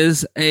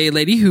is a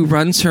lady who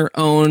runs her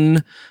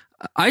own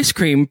ice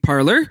cream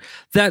parlor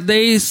that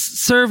they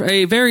serve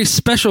a very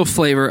special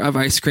flavor of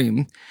ice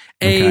cream,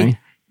 a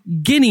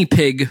guinea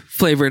pig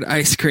flavored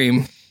ice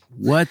cream.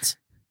 What?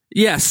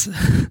 Yes.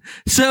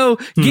 So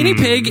guinea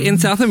pig in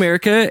South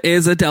America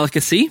is a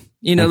delicacy.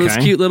 Those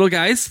cute little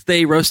guys,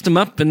 they roast them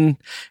up and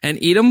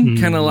eat them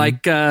kind of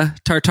like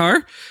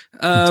tartare.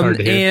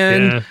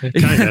 And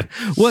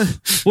what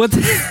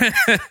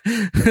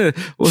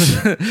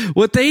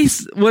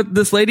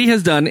this lady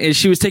has done is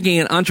she was taking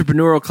an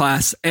entrepreneurial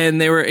class, and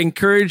they were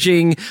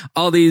encouraging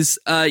all these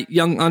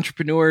young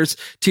entrepreneurs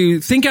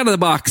to think out of the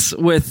box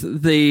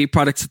with the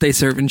products that they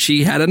serve. And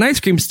she had an ice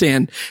cream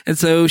stand, and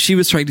so she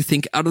was trying to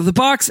think out of the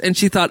box, and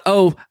she thought,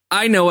 oh,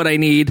 I know what I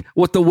need,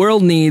 what the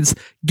world needs,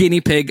 guinea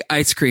pig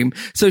ice cream.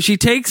 So she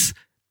takes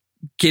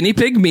guinea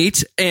pig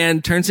meat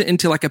and turns it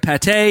into like a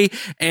pate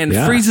and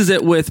freezes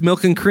it with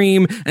milk and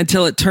cream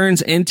until it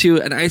turns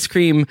into an ice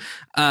cream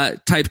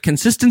type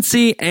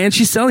consistency, and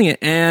she's selling it,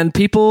 and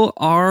people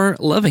are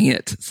loving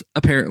it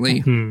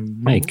apparently.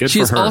 Hey, good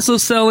She's for her. also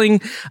selling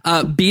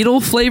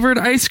beetle flavored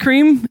ice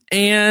cream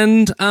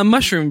and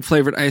mushroom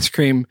flavored ice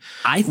cream.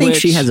 I think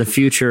she has a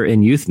future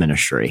in youth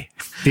ministry,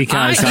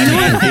 because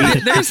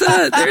there's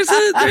a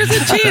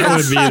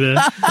chance.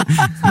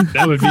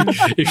 That would be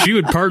if she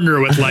would partner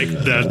with like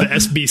the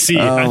SBC.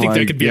 I think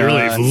that could be a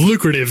really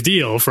lucrative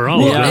deal for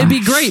all of them. It'd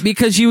be great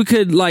because you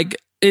could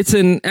it's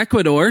in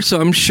Ecuador, so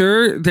I'm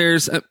sure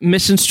there's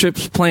mission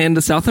trips planned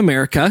to South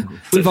America.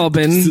 We've all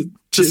been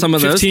to some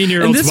of those.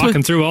 15-year-olds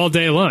walking through all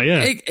day long,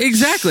 yeah.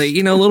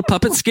 Exactly. Little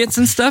puppet skits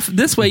and stuff.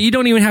 This way, you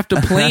don't even have to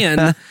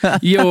plan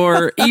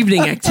your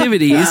evening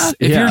activities.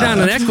 If you're down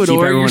in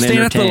Ecuador, you're staying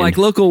at the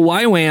local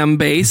YWAM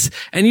base,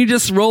 and you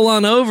just roll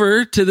on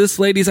over to this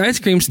lady's ice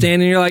cream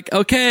stand, and you're like,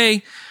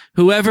 okay,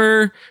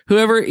 whoever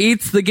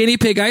eats the guinea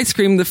pig ice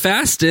cream the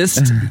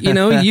fastest, you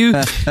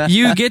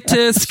get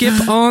to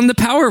skip on the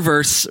power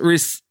verse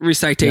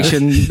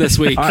recitation this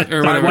week. All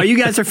right, while you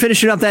guys are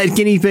finishing up that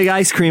guinea pig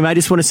ice cream, I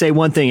just want to say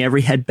one thing: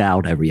 every head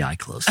bowed, every eye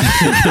closed.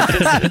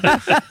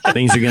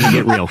 Things are going to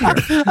get real here,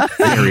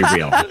 very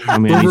real. I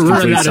mean, we're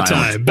running out of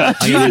time.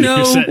 Do you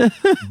know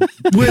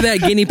where that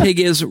guinea pig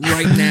is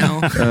right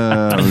now?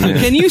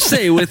 Can you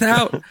say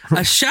without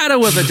a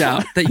shadow of a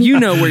doubt that you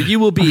know where you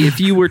will be if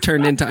you were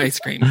turned into ice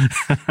cream?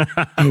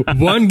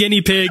 One guinea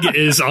pig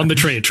is on the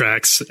train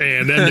tracks,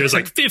 and then there's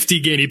like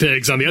 50 guinea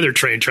pigs on the other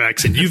train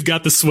tracks, and you've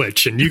got the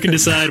switch, and you can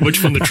decide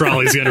which one the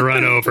trolley's going to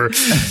run over.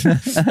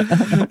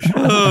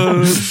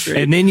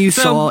 And then you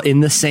saw in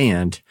the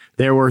sand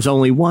there was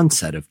only one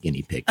set of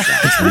guinea pig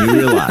size, and you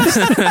realized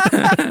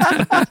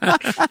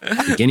the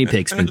guinea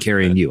pig's been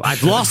carrying you.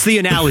 I've lost the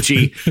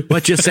analogy.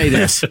 Let's just say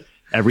this.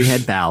 Every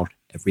head bowed,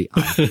 every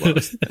eye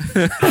closed.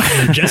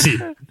 Jesse,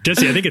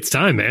 I think it's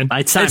time, man.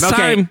 It's time. It's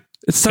Okay. time.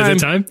 It's time.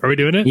 Is it time? Are we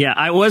doing it? Yeah,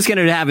 I was going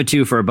to have a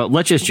twofer, but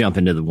let's just jump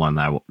into the one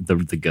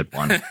the good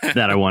one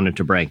that I wanted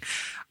to bring.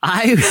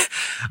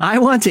 I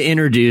want to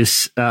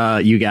introduce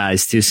you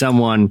guys to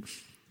someone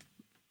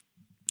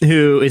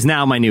who is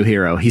now my new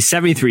hero. He's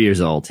 73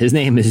 years old. His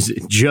name is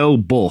Joe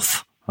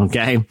Bulf.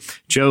 Okay,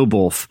 Joe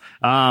Bulf.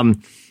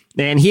 And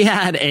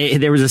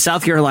there was a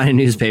South Carolina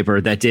newspaper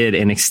that did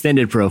an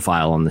extended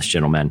profile on this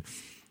gentleman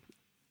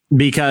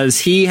because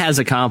he has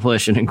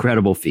accomplished an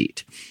incredible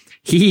feat.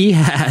 He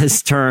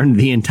has turned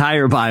the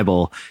entire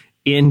Bible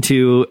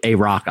into a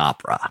rock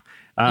opera.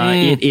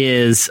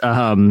 It's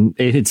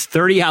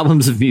 30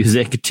 albums of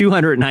music,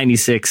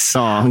 296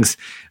 songs,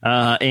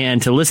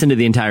 and to listen to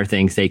the entire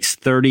thing takes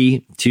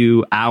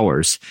 32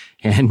 hours.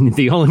 And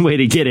the only way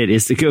to get it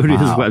is to go to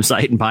his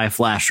website and buy a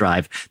flash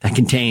drive that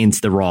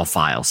contains the raw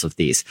files of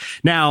these.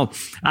 Now,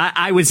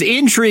 I was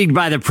intrigued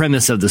by the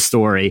premise of the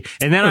story,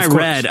 and then I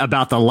read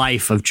about the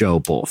life of Joe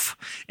Bulf.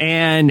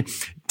 And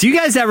do you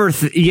guys ever,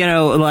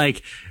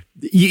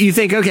 you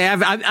think, okay,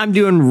 I'm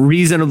doing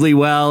reasonably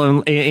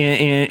well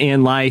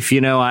in life.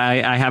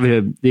 I have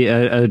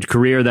a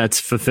career that's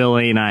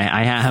fulfilling.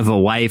 I have a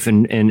wife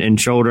and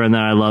children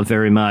that I love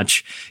very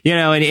much,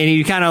 and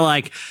you kind of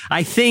like,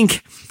 I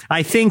think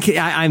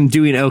I'm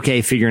doing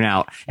okay figuring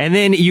out. And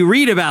then you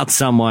read about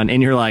someone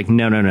and you're like,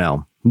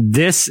 no.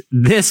 This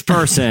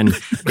person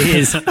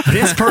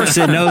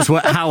knows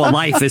how a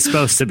life is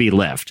supposed to be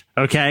lived.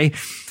 Okay.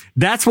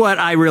 That's what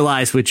I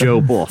realized with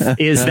Joe Bulf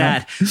is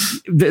that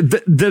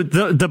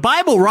the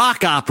Bible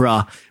rock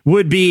opera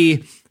would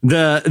be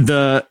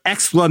the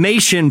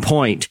exclamation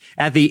point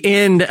at the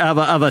end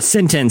of a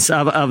sentence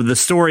of the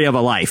story of a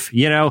life.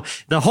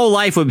 The whole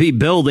life would be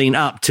building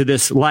up to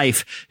this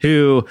life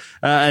and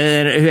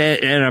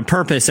a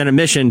purpose and a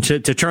mission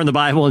to turn the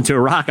Bible into a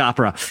rock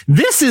opera.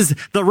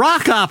 The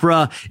rock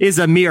opera is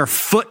a mere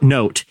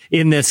footnote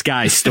in this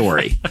guy's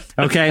story.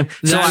 Okay.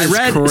 So I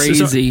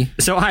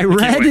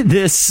read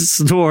this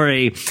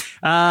story.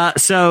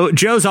 So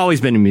Joe's always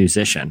been a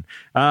musician.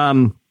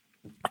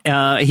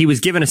 He was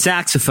given a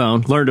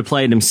saxophone, learned to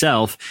play it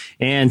himself,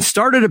 and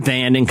started a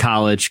band in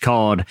college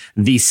called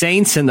The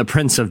Saints and the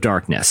Prince of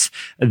Darkness.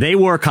 They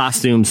wore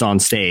costumes on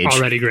stage.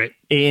 Already great.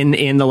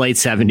 In the late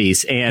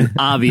 70s, and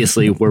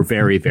obviously were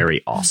very,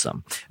 very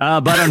awesome.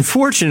 But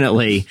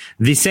unfortunately,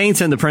 The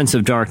Saints and the Prince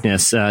of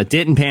Darkness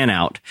didn't pan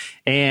out,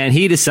 and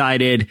he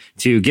decided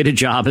to get a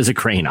job as a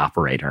crane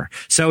operator.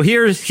 So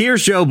here's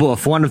Joe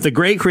Bulf, one of the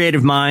great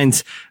creative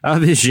minds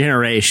of his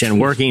generation,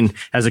 working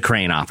as a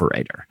crane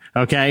operator.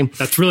 Okay.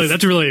 That's really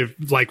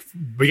like,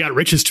 we got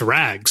riches to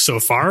rags so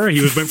far. He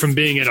went from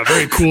being in a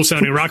very cool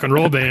sounding rock and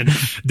roll band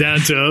down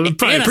to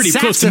probably pretty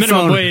close to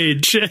minimum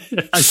wage.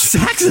 A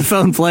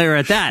saxophone player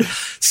at that.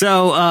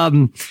 So,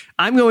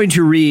 I'm going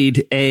to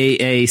read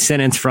a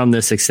sentence from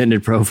this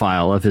extended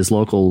profile of his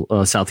local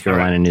South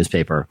Carolina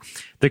newspaper.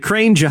 The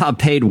crane job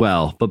paid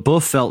well, but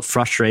Bulf felt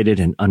frustrated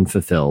and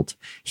unfulfilled.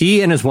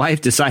 He and his wife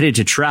decided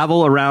to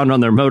travel around on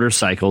their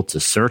motorcycle to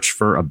search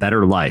for a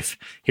better life.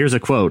 Here's a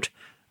quote.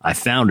 I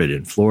found it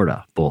in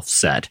Florida, Bulf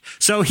said.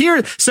 So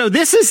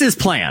this is his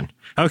plan.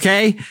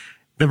 Okay.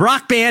 The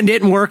rock band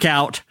didn't work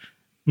out.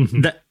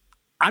 Mm-hmm.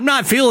 I'm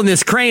not feeling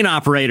this crane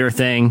operator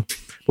thing.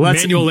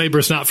 Manual labor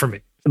is not for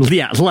me.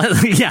 Yeah.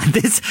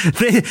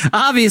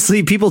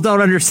 Obviously people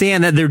don't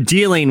understand that they're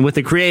dealing with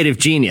a creative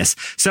genius.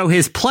 So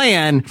his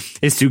plan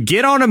is to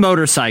get on a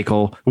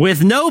motorcycle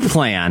with no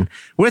plan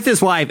with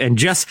his wife and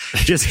just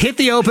hit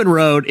the open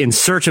road in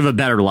search of a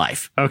better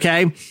life.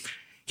 Okay.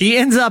 He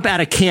ends up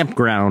at a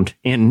campground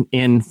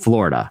in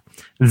Florida.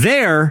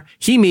 There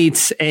he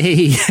meets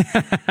a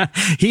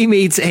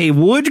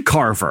wood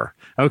carver.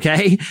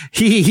 Okay.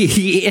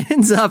 He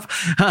ends up,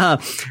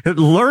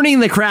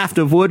 learning the craft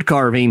of wood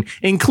carving,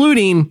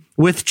 including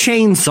with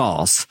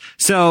chainsaws.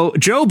 So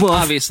Joe Bulf,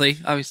 obviously,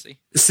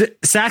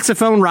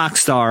 saxophone rock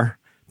star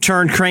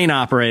turned crane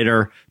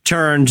operator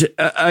turned,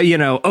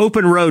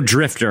 open road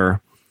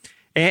drifter.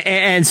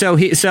 And so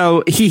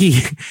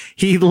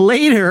he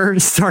later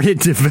started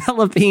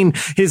developing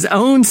his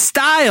own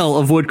style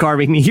of wood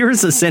carving.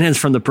 Here's a sentence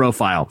from the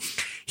profile.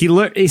 He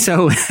learned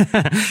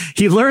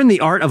the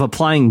art of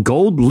applying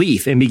gold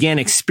leaf and began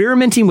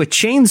experimenting with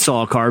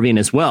chainsaw carving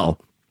as well,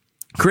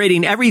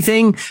 creating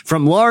everything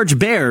from large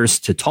bears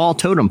to tall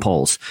totem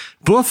poles.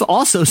 Bulf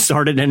also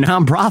started a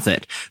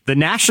nonprofit, the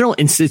National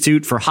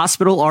Institute for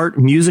Hospital Art,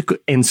 Music,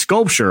 and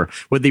Sculpture,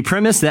 with the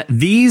premise that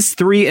these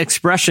three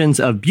expressions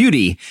of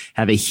beauty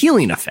have a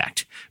healing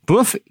effect.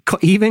 Bulf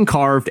even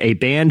carved a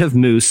band of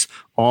moose,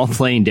 all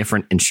playing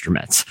different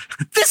instruments.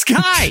 This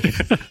guy!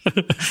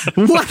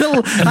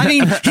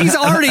 He's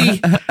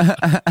already...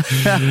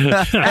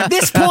 At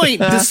this point,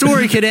 the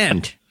story could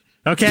end.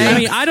 Okay. I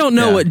mean, I don't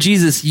know what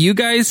Jesus you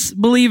guys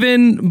believe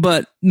in,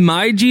 but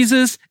my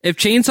Jesus, if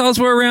chainsaws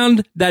were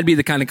around, that'd be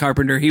the kind of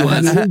carpenter he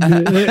was.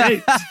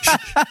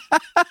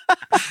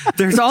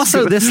 There's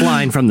also this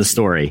line from the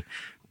story.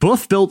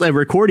 Booth built a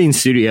recording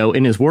studio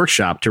in his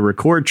workshop to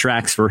record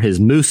tracks for his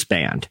Moose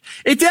Band.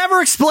 It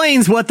never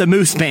explains what the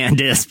Moose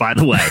Band is, by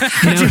the way.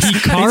 Now,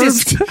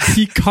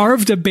 he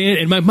carved a band.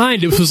 In my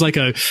mind, it was like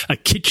a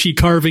kitschy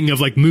carving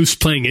of like moose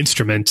playing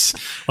instruments,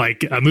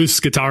 like a moose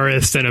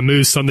guitarist and a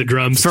moose on the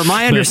drums. For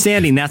my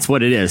understanding, that's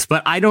what it is,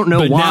 but I don't know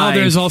why. But now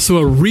there's also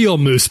a real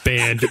moose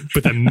band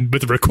with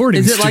a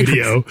recording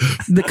studio.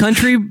 Like the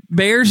Country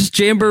Bears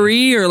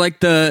Jamboree or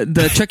like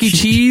the Chuck E.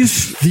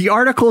 Cheese? The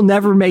article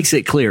never makes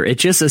it clear. It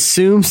just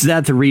assumes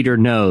that the reader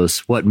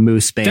knows what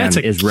Moose Band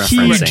is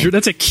referencing.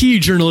 That's a key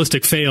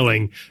journalistic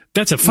failing.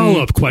 That's a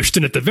follow-up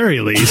question at the very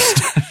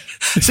least.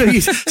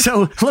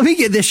 So let me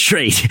get this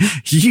straight.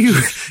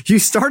 You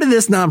started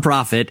this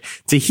nonprofit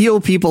to heal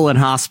people in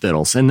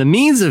hospitals, and the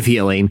means of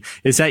healing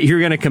is that you're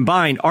going to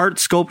combine art,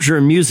 sculpture,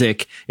 and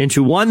music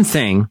into one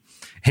thing,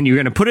 and you're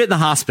going to put it in the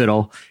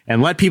hospital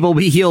and let people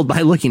be healed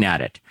by looking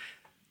at it.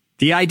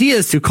 The idea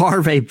is to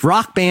carve a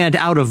rock band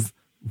out of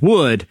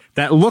wood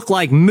that look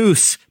like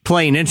moose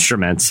playing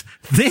instruments.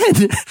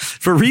 Then,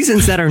 for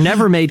reasons that are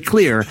never made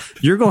clear,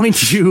 you're going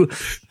to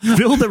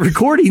build a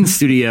recording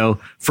studio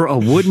for a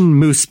wooden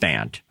moose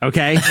band.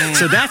 Okay.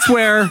 So that's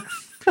where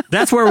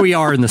we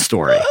are in the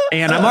story.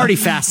 And I'm already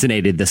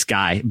fascinated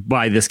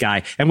by this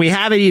guy. And we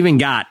haven't even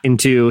got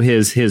into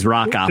his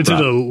rock opera. Into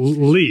the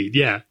lead.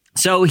 Yeah.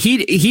 So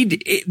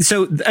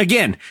so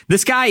again,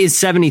 this guy is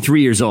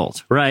 73 years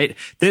old, right?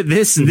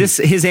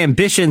 His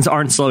ambitions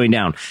aren't slowing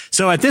down.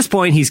 So at this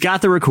point, he's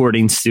got the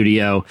recording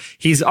studio.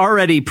 He's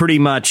already pretty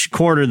much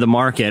cornered the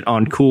market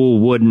on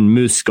cool wooden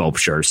moose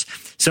sculptures.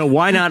 So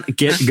why not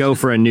go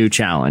for a new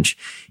challenge?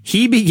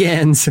 He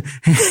begins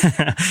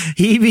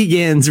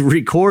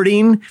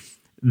recording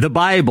the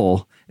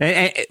Bible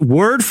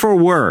word for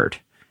word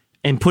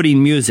and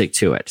putting music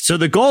to it. So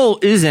the goal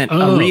isn't a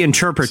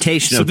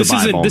reinterpretation of the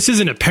Bible. This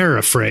isn't a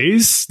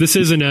paraphrase. This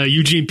isn't a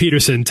Eugene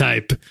Peterson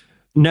type.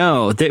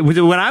 No,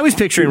 when I was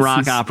picturing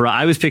rock opera,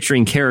 I was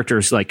picturing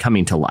characters like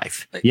coming to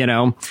life, you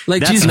know?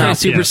 Like Jesus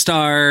Christ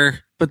Superstar,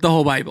 but the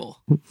whole Bible.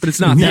 But it's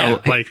not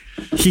that. Like,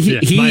 my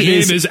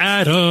name is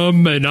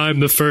Adam and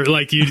I'm the first.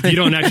 Like, you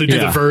don't actually do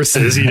the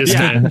verses. You just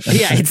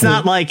it's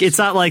not like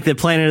the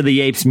Planet of the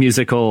Apes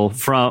musical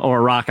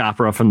or rock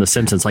opera from The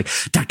Simpsons, like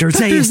Dr.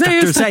 Zaius,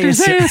 Dr.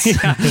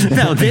 Zaius.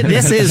 No,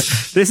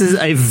 this is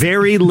a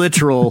very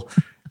literal.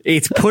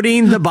 It's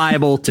putting the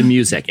Bible to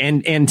music,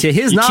 and to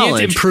his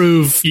knowledge,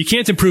 you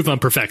can't improve on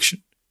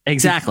perfection.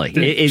 Exactly.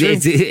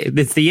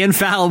 It's the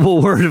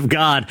infallible word of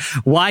God.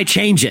 Why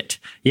change it?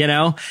 You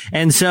know?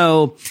 And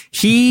so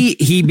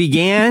he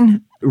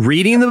began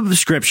reading the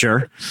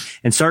scripture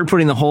and started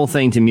putting the whole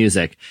thing to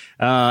music.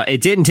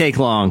 It didn't take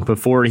long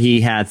before he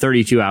had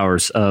 32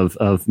 hours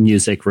of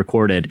music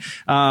recorded.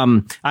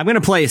 I'm going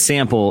to play a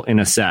sample in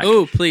a sec.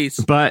 Oh, please.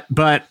 But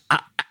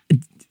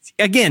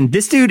again,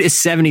 this dude is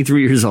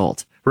 73 years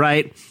old.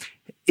 Right.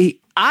 He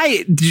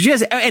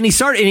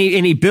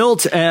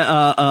built a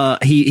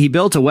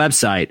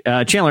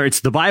website. Chandler,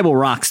 it's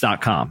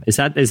thebiblerocks.com.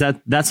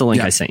 That's the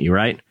link I sent you,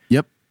 right?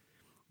 Yep.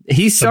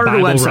 He started a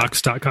website.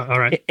 Thebiblerocks.com. All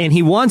right. And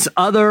he wants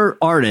other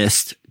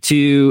artists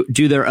to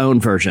do their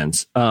own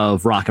versions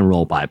of rock and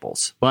roll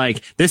Bibles.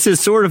 Like, this is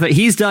sort of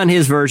he's done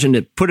his version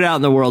to put it out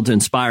in the world to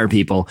inspire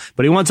people,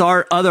 but he wants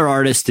other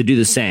artists to do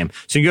the same.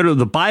 So you go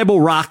to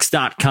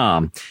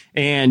thebiblerocks.com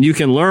and you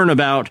can learn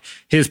about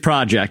his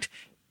project.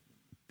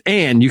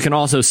 And you can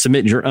also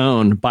submit your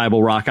own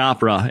Bible rock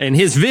opera. And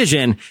his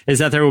vision is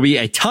that there will be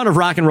a ton of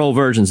rock and roll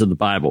versions of the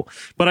Bible.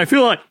 But I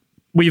feel like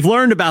we've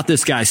learned about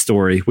this guy's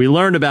story. We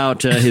learned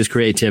about his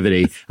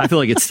creativity. I feel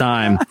like it's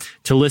time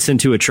to listen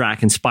to a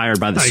track inspired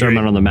by the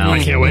Sermon on the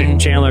Mount. I can't wait.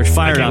 Chandler,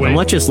 fire it up. And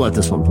let's just let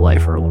this one play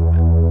for a little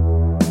bit.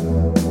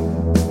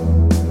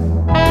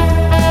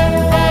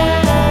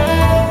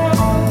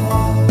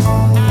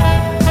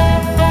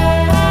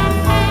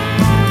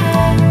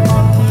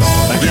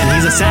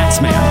 He's a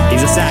sax man.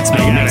 He's a sax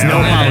man. He makes no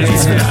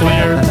apologies for that.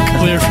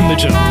 Clear from the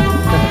jump.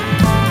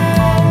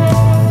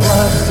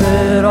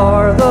 Blessed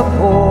are the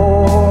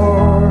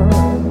poor.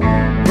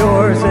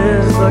 Yours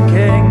is the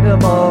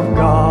kingdom of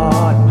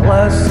God.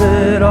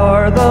 Blessed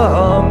are the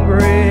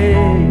hungry.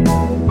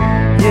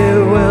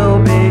 You will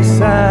be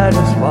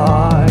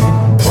satisfied.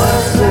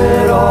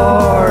 Blessed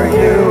are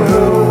you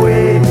who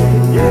weep.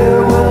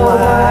 You will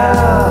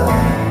have.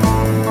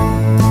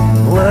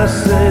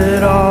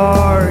 Blessed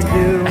are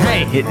you.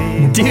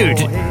 Dude.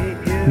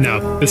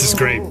 No, this is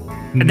great.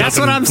 That's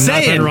what I'm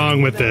saying. Nothing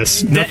wrong with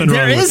this. Nothing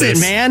wrong with this. There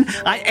isn't, man.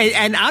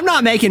 I'm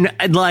not making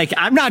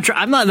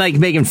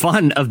making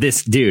fun of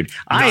this dude.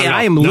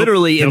 I am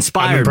literally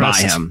inspired by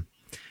him.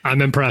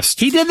 I'm impressed.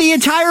 He did the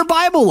entire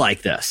Bible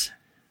like this.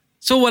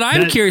 So what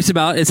I'm curious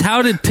about is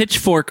how did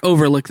Pitchfork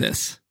overlook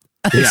this?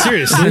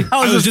 Seriously,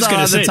 I was just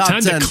going to say,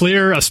 time 10. to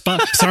clear a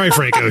spot. Sorry,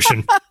 Frank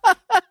Ocean.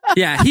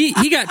 Yeah,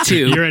 he got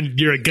 2.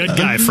 You're a good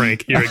guy,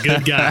 Frank. You're a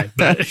good guy.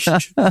 But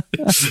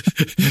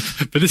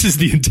this is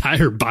the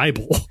entire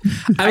Bible.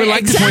 I would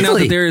like to point out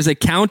that there is a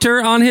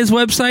counter on his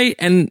website,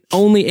 and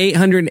only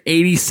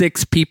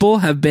 886 people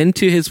have been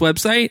to his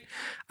website.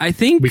 I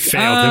think we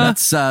failed him.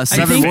 That's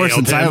 7 more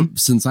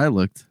since I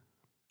looked.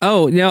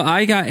 Oh no,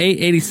 I got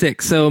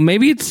 886. So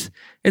maybe it's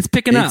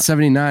picking up.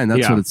 879.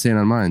 That's what it's saying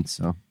on mine.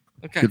 So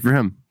good for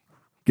him.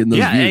 Getting those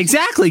views.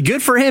 Exactly.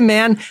 Good for him,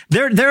 man.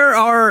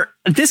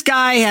 This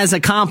guy has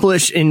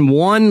accomplished in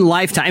one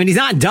lifetime, and he's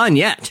not done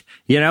yet.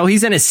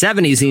 He's in his 70s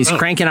and he's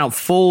cranking out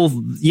full,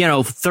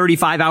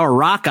 35-hour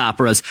rock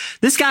operas.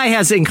 This guy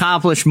has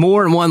accomplished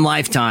more in one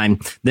lifetime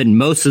than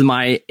most of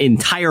my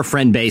entire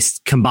friend base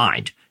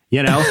combined.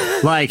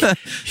 Like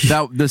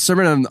the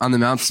Sermon on the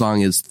Mount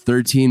song is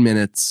 13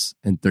 minutes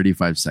and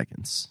 35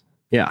 seconds.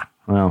 Yeah.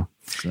 Well,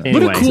 so,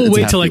 what a cool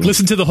way to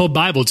listen to the whole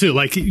Bible too.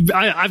 Like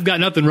I've got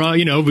nothing wrong.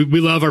 We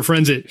love our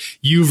friends at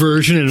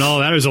YouVersion and all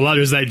that.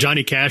 There's that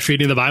Johnny Cash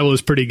reading the Bible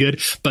is pretty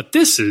good, but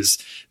this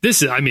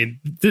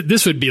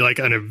would be like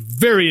a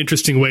very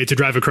interesting way to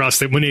drive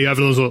across when you have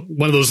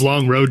one of those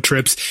long road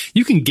trips.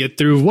 You can get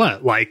through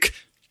like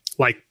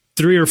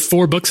 3 or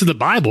 4 books of the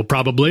Bible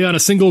probably on a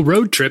single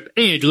road trip,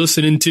 and you're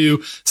listening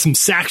to some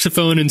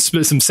saxophone and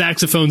some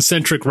saxophone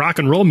centric rock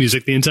and roll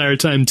music the entire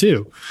time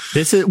too.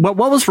 This is what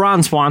was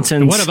Ron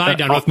Swanson's. And what have I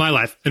done with my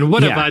life? And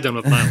what have I done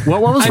with my life?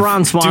 What was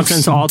Ron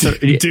Swanson's alter?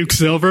 Duke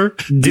Silver.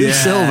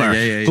 Silver.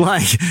 Yeah.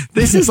 Like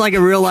this is like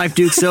a real life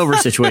Duke Silver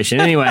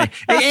situation. Anyway,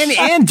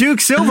 and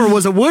Duke Silver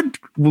was a work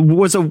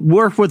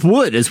with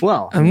wood as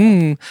well.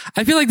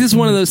 I feel like this is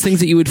one of those things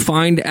that you would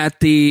find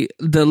at the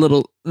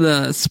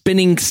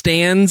spinning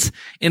stands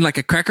in like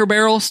a Cracker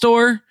Barrel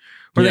store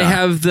where they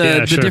have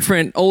the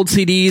different old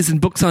CDs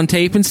and books on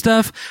tape and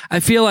stuff. I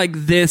feel like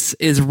this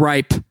is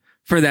ripe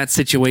for that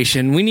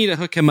situation. We need to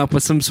hook him up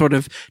with some sort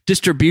of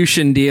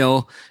distribution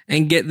deal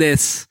and get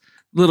this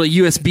little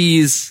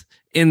USBs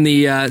in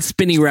the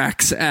spinny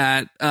racks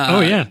at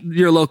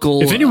your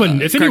local. If anyone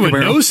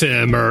knows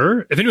him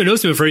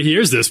before he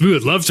hears this, we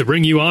would love to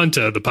bring you on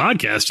to the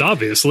podcast,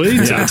 obviously,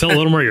 to tell a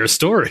little more of your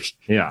story.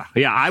 Yeah,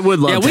 I would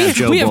love to have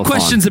Joe. We have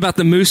questions about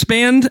the Moose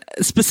Band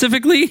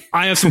specifically.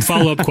 I have some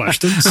follow-up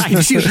questions.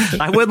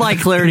 I would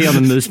like clarity on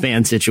the Moose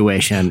Band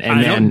situation.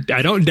 And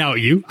I don't doubt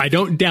you. I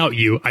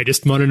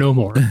just want to know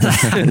more.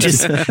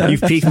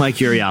 You've piqued my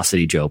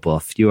curiosity, Joe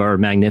Buff. You are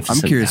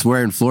magnificent. I'm curious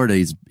where in Florida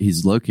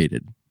he's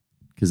located.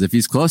 Because if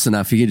he's close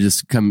enough, he can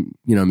just come,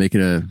 make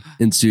it a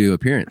in-studio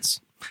appearance.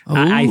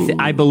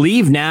 I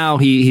believe now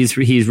he's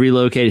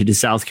relocated to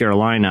South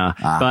Carolina,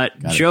 but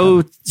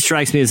Joe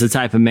strikes me as the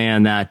type of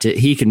man that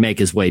he can make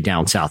his way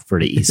down south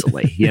pretty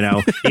easily.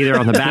 Either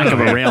on the back of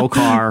a rail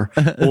car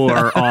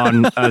or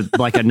on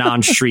a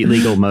non-street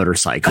legal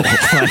motorcycle.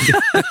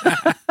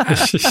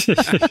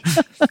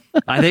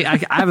 I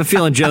have a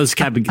feeling Joe's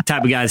type of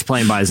guy is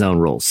playing by his own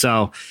rules.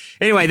 So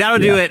anyway, that'll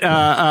do it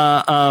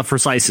for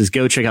Slices.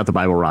 Go check out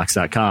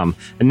thebiblerocks.com.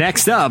 And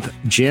next up,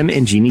 Jim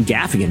and Jeannie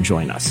Gaffigan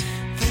join us.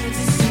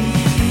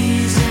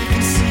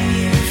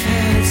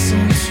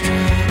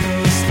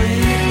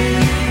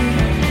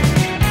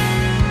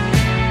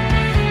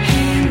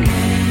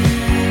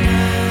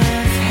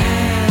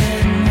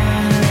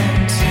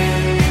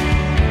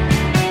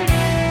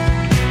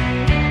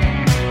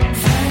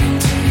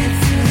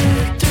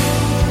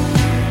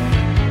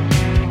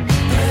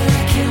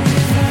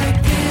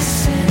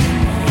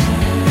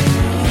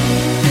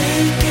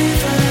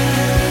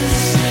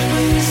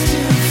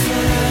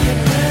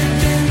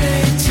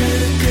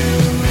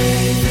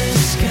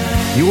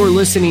 You're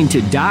listening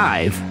to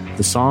Dive.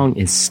 The song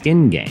is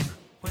Skin Game.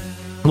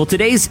 Well,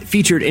 today's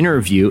featured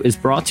interview is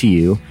brought to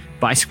you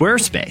by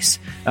Squarespace.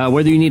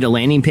 Whether you need a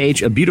landing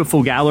page, a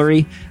beautiful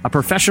gallery, a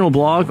professional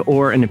blog,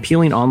 or an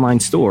appealing online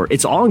store,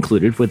 it's all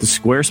included with the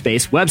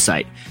Squarespace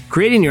website.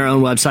 Creating your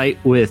own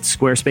website with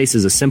Squarespace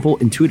is a simple,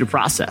 intuitive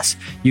process.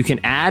 You can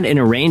add and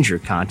arrange your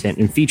content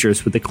and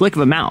features with the click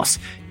of a mouse.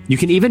 You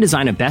can even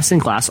design a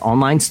best-in-class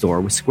online store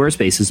with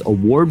Squarespace's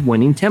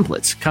award-winning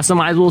templates,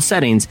 customizable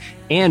settings,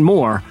 and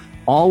more,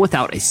 all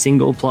without a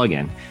single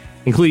plugin,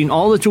 including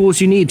all the tools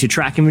you need to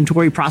track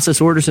inventory, process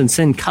orders, and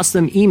send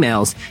custom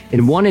emails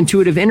in one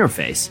intuitive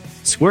interface.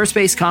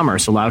 Squarespace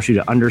Commerce allows you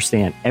to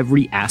understand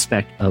every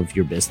aspect of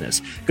your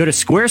business. Go to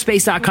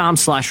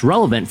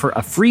squarespace.com/relevant for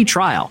a free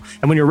trial.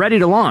 And when you're ready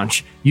to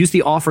launch, use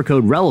the offer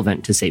code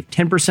RELEVANT to save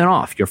 10%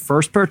 off your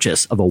first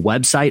purchase of a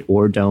website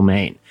or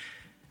domain.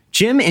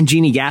 Jim and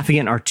Jeannie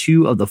Gaffigan are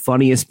two of the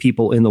funniest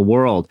people in the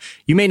world.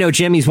 You may know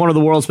Jim. He's one of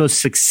the world's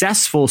most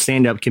successful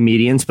stand-up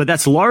comedians, but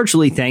that's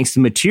largely thanks to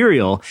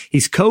material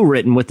he's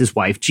co-written with his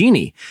wife,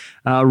 Jeannie.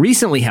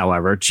 Recently,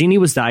 however, Jeannie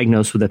was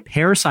diagnosed with a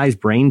parasized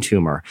brain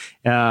tumor.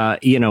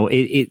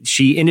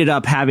 She ended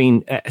up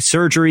having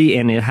surgery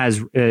and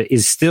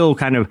is still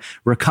kind of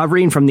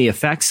recovering from the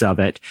effects of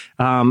it.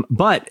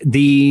 But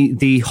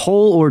the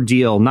whole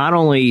ordeal not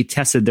only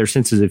tested their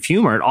senses of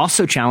humor, it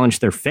also challenged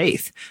their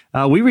faith.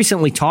 We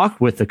recently talked talk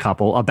with the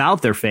couple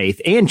about their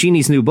faith and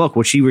Jeannie's new book,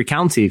 which she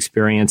recounts the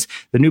experience.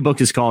 The new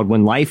book is called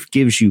When Life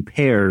Gives You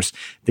Pears,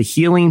 The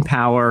Healing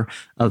Power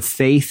of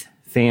Faith,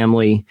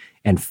 Family,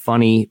 and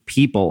Funny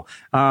People.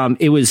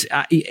 It was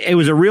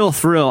a real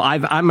thrill.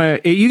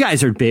 You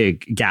guys are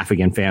big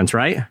Gaffigan fans,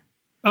 right?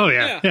 Oh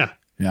yeah.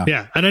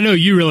 And I know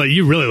you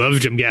really love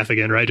Jim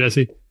Gaffigan, right,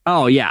 Jesse?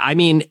 Oh yeah. I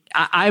mean,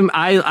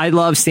 I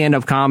love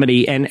stand-up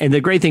comedy, and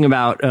the great thing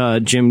about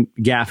Jim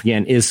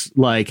Gaffigan is,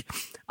 like,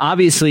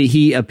 obviously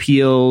he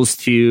appeals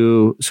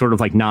to sort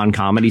of like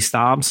non-comedy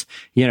snobs.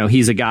 You know,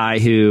 he's a guy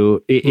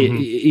who,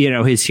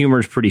 his humor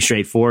is pretty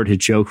straightforward. His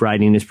joke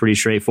writing is pretty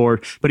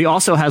straightforward, but he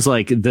also has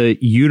like the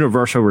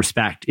universal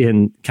respect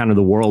in kind of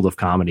the world of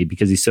comedy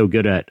because he's so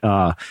good at,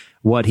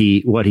 what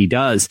he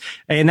does.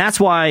 And that's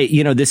why,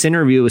 you know, this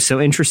interview was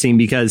so interesting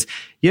because,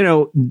 you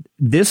know,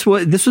 this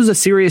was a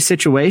serious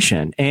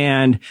situation.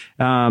 And,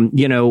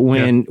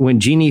 when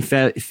Jeannie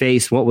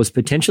faced what was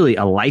potentially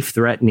a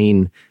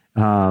life-threatening,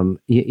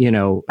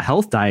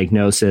 health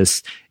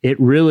diagnosis, it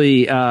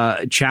really,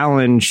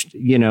 challenged,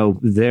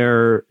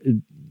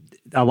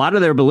 a lot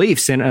of their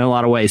beliefs in a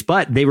lot of ways,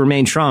 but they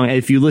remain strong.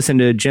 If you listen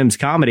to Jim's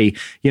comedy,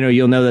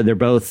 you'll know that they're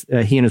both,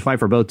 he and his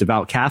wife are both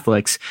devout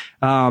Catholics.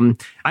 I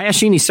asked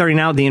Jeannie starting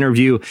out the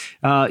interview,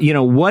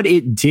 what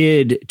it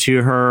did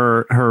to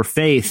her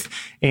faith.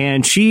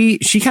 And she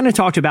kind of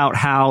talked about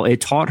how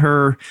it taught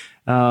her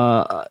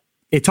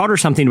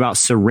something about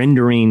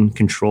surrendering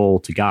control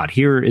to God.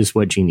 Here is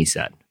what Jeannie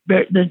said.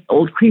 The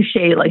old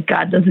cliche, like,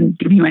 God doesn't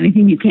give you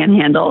anything you can't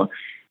handle.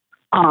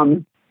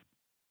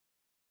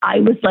 I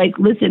was like,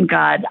 listen,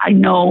 God, I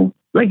know,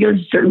 like, there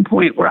was a certain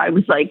point where I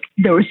was like,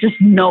 there was just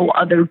no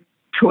other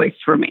choice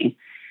for me.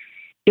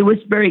 It was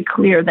very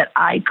clear that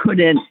I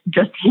couldn't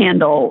just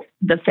handle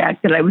the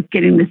fact that I was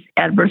getting this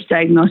adverse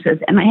diagnosis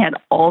and I had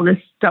all this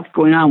stuff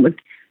going on with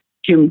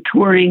Jim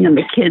touring and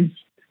the kids,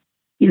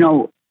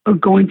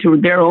 going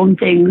through their own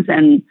things.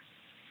 And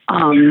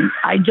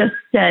I just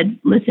said,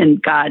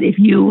 listen, God, if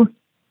you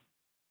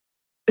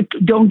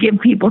don't give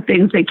people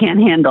things they can't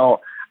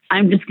handle,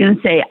 I'm just going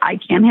to say, I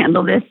can't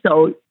handle this,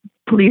 so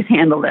please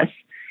handle this.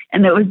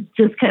 And it was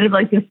just kind of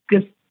like this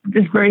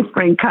very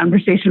frank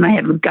conversation I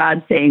had with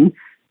God saying,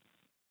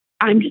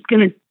 I'm just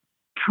going to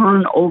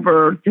turn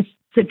over this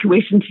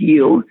situation to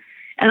you,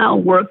 and I'll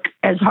work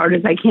as hard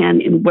as I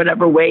can in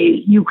whatever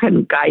way you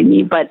can guide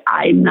me, but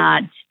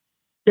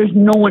there's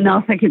no one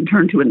else I can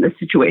turn to in this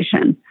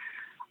situation.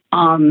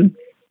 And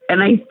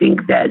I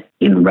think that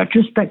in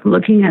retrospect,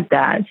 looking at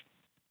that,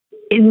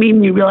 it made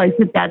me realize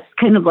that that's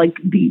kind of like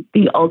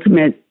the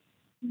ultimate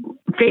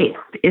faith,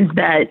 is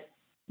that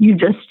you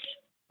just,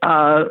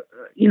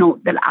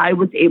 that I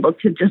was able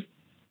to just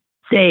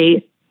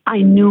say, I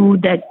knew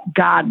that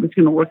God was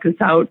going to work this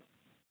out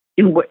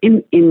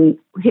in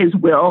his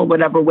will,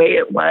 whatever way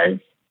it was,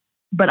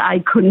 but I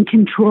couldn't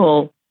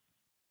control,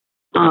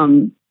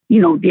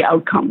 the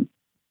outcome.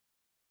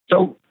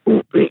 So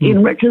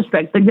in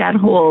retrospect, like that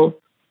whole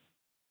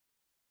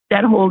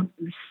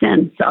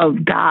sense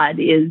of God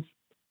is,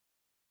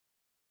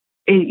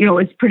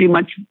 it's pretty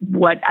much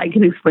what I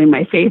can explain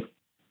my faith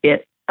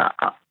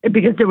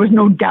because there was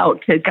no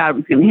doubt that God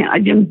was going to handle. I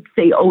didn't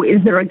say, oh,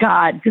 is there a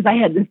God? Because I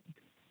had this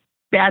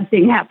bad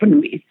thing happen to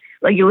me.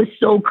 Like, it was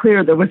so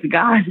clear there was a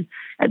God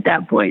at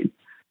that point.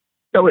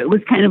 So it was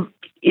kind of,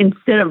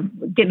 instead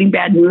of getting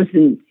bad news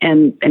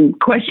and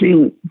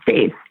questioning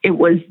faith, it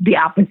was the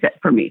opposite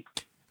for me.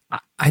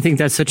 I think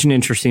that's such an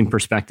interesting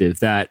perspective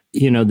that,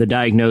 the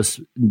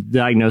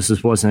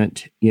diagnosis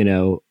wasn't,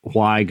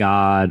 why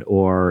God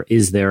or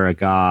is there a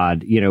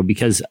God,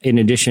 because in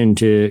addition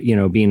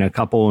to, being a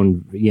couple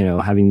and,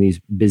 having these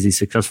busy,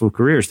 successful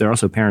careers, they're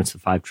also parents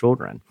of 5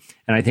 children.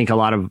 And I think a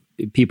lot of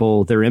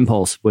people, their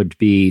impulse would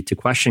be to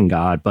question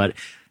God. But,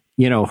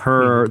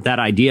 that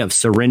idea of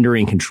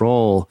surrendering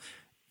control,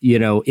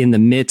 in the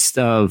midst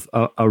of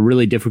a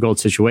really difficult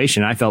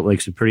situation, I felt like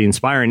it was pretty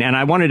inspiring. And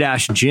I wanted to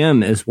ask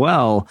Jim as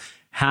well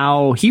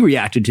how he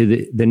reacted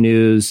to the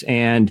news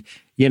and,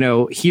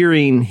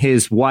 hearing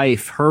his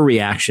wife, her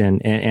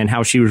reaction and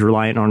how she was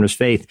reliant on his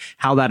faith,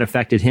 how that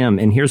affected him.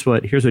 And here's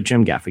what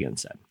Jim Gaffigan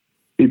said.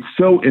 It's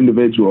so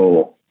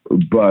individual,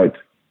 but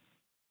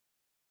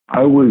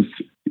I was,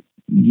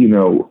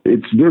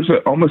 there's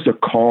almost a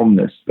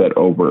calmness that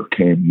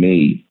overcame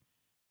me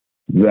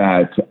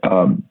that,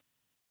 I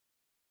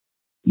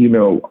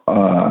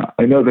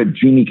know that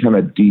Jeannie kind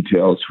of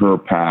details her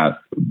path,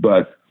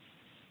 but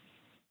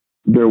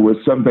there was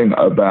something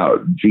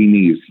about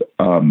Jeannie's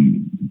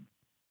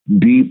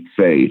deep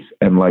faith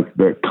and like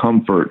the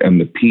comfort and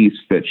the peace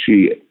that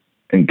she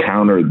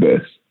encountered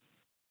this,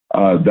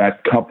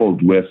 that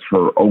coupled with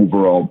her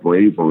overall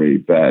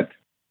bravery that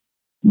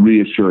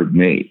reassured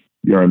me.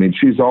 I mean,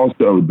 she's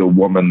also the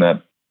woman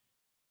that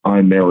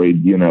I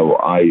married.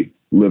 I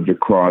lived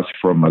across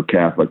from a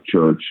Catholic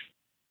church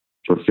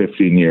for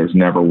 15 years,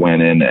 never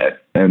went in it,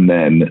 and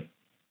then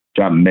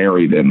got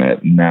married in it.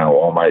 Now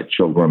all my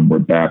children were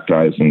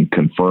baptized and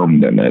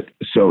confirmed in it.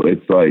 So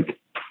it's like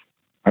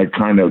I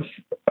kind of,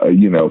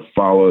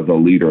 follow the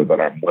leader that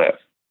I'm with.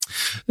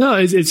 No,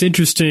 it's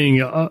interesting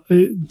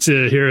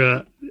to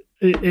hear.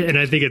 And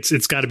I think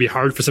it's got to be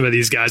hard for some of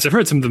these guys. I've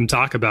heard some of them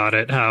talk about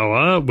it,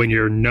 how when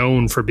you're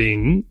known for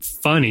being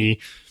funny,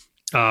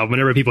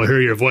 whenever people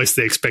hear your voice,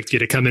 they expect you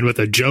to come in with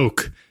a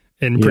joke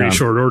in pretty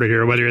short order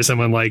here, whether it's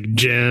someone like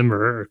Jim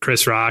or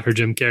Chris Rock or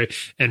Jim Carrey.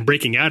 And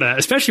breaking out of that,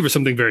 especially for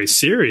something very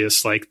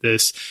serious like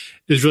this,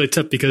 is really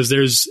tough because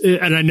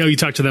and I know you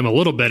talked to them a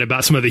little bit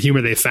about some of the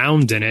humor they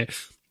found in it,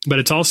 but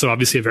it's also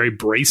obviously a very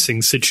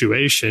bracing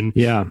situation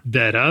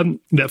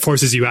that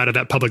forces you out of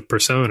that public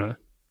persona.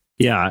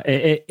 Yeah.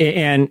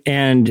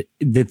 And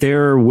that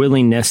their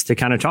willingness to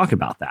kind of talk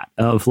about that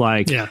of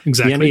like, yeah,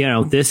 exactly.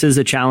 This is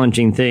a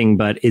challenging thing,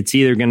 but it's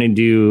either going to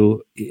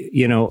do,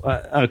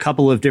 a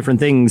couple of different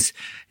things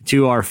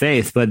to our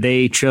faith, but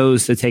they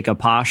chose to take a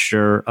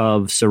posture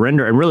of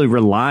surrender and really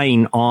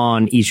relying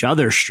on each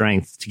other's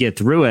strength to get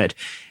through it.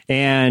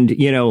 And,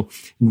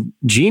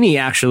 Jeannie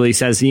actually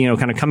says,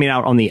 kind of coming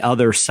out on the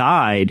other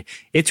side,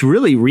 it's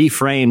really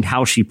reframed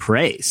how she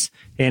prays.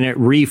 And it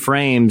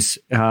reframes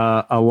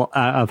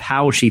of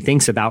how she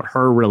thinks about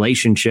her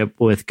relationship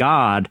with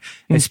God,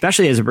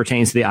 especially as it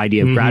pertains to the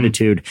idea of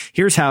gratitude.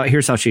 Here's how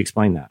she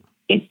explained that.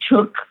 It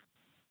took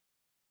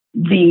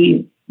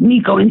me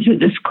going through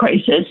this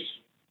crisis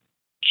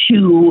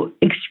to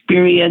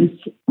experience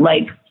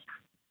like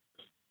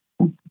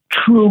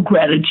true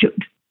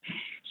gratitude.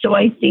 So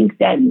I think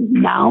that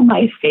now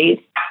my faith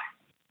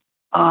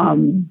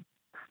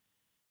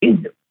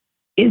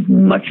is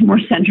much more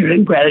centered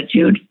in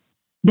gratitude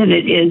than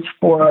it is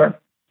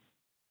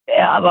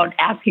about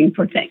asking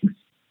for things.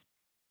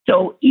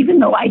 So even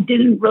though I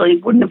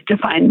wouldn't have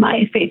defined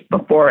my faith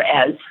before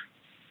as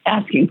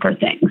asking for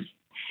things,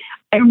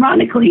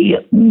 ironically,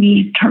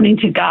 me turning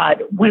to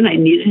God when I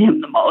needed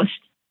him the most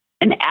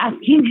and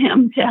asking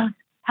him to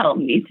help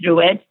me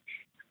through it,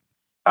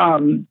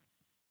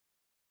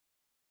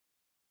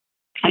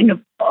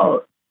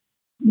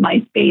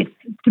 my faith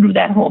through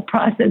that whole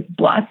process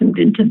blossomed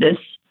into this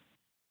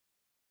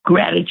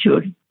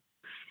gratitude.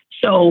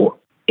 So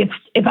if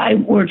I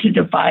were to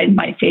divide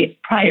my faith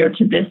prior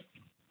to this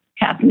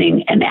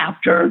happening and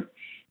after,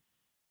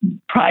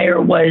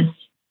 prior was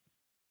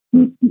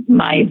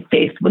my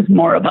faith was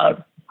more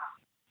about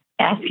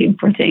asking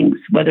for things,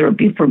 whether it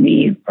be for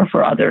me or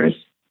for others,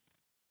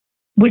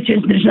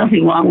 there's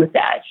nothing wrong with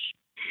that.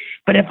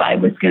 But if I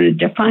was going to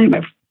define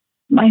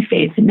my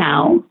faith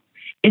now,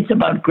 it's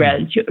about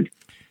gratitude.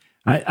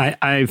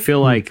 I feel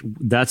like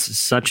that's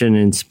such an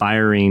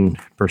inspiring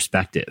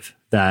perspective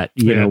that,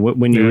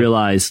 when you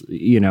realize,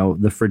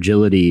 the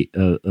fragility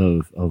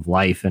of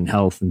life and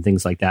health and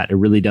things like that, it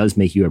really does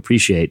make you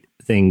appreciate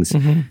things,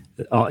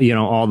 all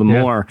the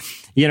more,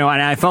 and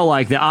I felt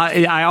like that.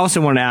 I also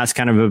want to ask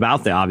kind of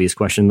about the obvious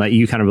question that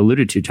you kind of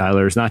alluded to,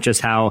 Tyler, is not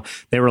just how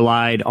they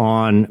relied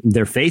on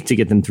their faith to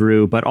get them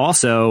through, but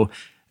also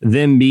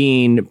them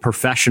being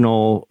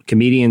professional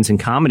comedians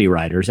and comedy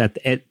writers at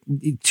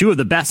two of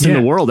the best in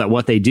the world at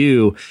what they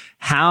do.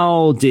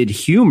 How did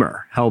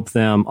humor help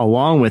them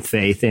along with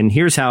faith? And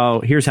here's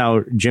how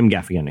Jim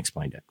Gaffigan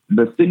explained it.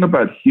 The thing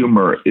about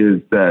humor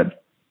is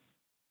that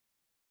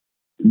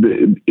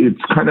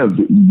it's kind of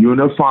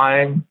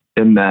unifying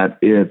in that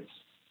it's,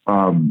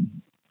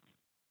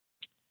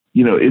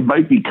 it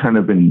might be kind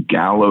of in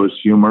gallows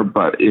humor,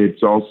 but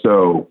it's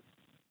also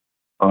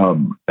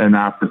an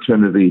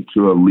opportunity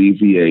to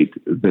alleviate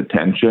the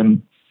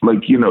tension.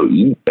 Like,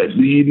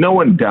 no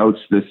one doubts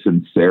the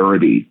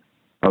sincerity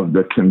of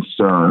the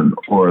concern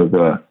or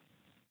the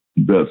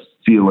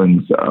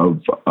feelings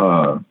of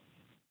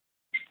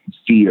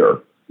fear.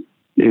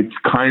 It's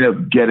kind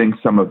of getting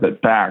some of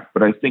it back.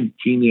 But I think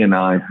Jeannie and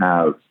I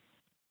have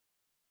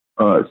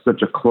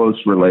such a close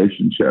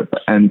relationship.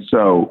 And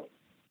so,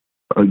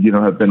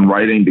 have been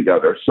writing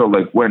together. So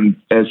like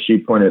when, as she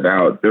pointed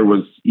out, there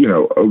was,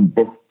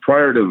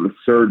 prior to the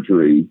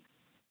surgery,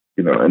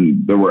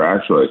 and there were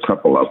actually a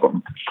couple of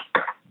them,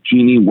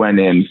 Jeannie went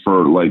in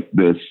for like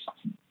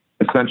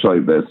essentially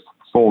this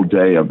full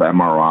day of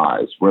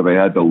MRIs where they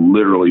had to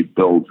literally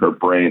build her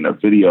brain, a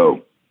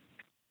video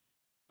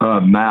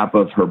map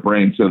of her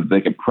brain so that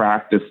they could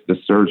practice the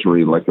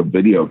surgery like a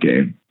video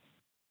game.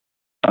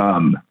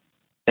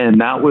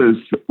 And that was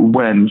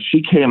when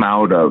she came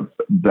out of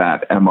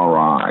that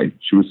MRI.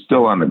 She was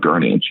still on the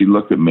gurney and she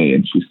looked at me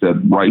and she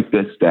said, "Write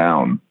this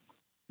down.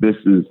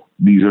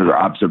 These are the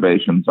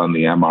observations on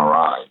the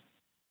MRI,"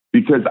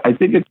 because I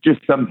think it's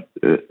just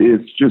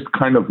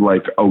kind of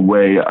like a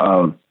way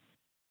of,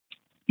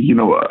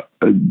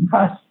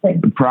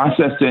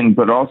 processing,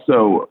 but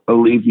also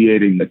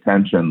alleviating the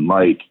tension.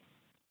 Like,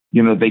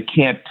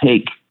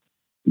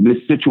 this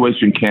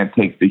situation can't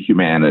take the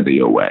humanity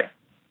away.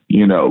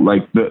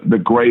 Like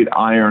the great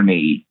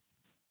irony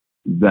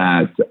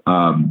that,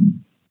 a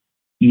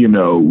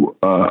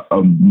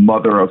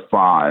mother of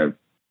five,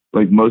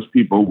 like most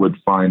people would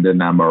find an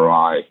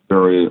MRI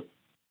very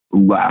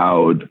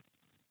loud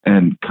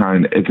and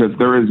because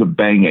there is a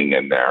banging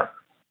in there,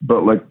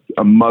 but like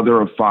a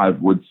mother of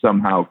five would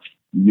somehow,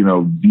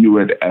 view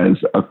it as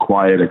a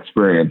quiet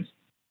experience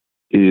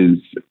is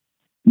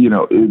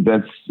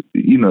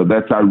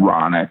that's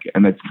ironic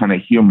and it's kind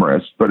of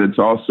humorous, but it's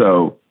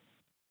also,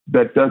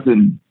 that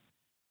doesn't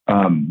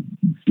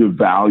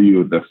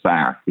devalue the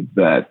fact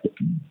that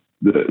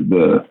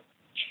the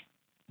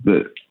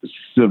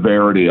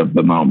severity of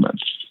the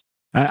moment.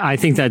 I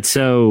think that's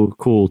so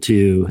cool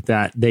too,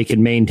 that they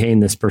can maintain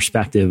this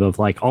perspective of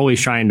like always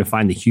trying to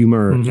find the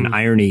humor and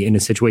irony in a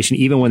situation,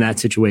 even when that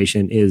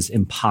situation is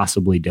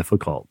impossibly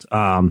difficult.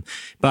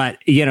 But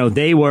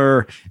they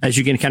were, as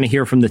you can kind of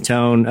hear from the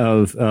tone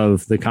of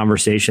the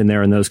conversation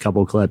there in those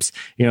couple clips,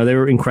 they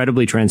were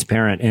incredibly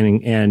transparent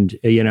and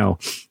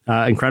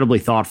incredibly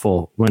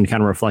thoughtful when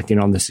kind of reflecting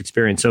on this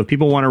experience. So if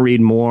people want to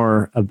read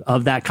more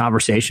of that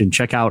conversation,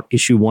 check out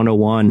issue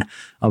 101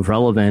 of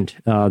Relevant.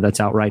 That's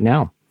out right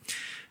now.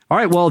 All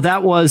right, well,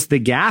 that was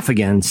the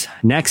Gaffigans.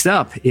 Next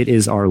up, it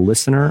is our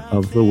Listener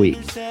of the Week.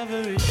 If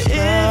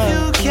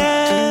you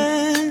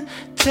can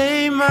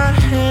take my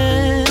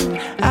hand,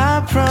 I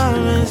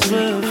promise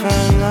we'll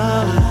find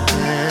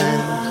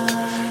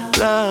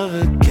love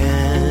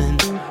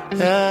again.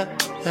 Yeah.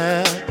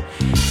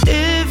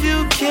 If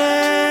you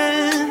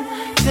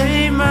can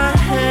take my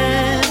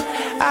hand,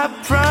 I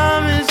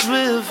promise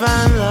we'll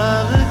find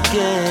love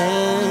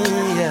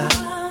again. Yeah.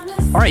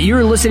 All right,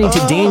 you're listening to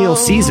Daniel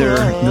Caesar.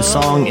 The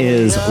song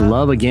is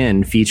Love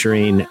Again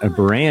featuring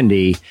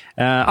Brandy.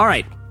 All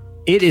right,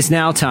 it is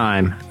now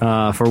time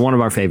for one of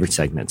our favorite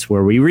segments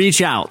where we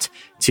reach out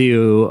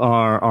to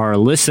our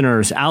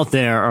listeners out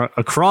there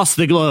across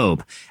the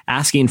globe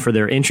asking for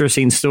their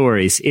interesting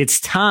stories.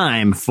 It's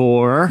time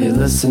for... You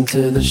listen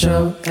to the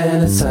show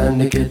and it's time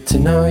to get to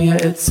know you.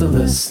 It's the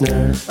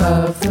Listener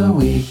of the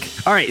Week.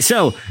 All right,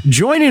 so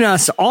joining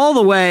us all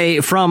the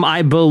way from,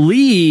 I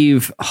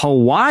believe,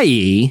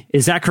 Hawaii.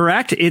 Is that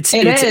correct? It's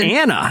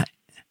Anna.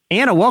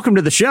 Anna, welcome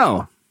to the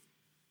show.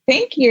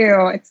 Thank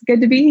you. It's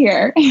good to be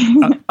here.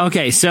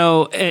 Okay,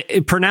 so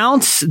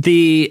pronounce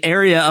the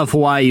area of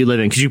Hawaii you live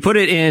in, because you put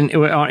it in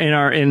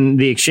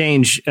the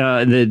exchange,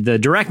 the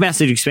direct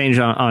message exchange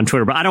on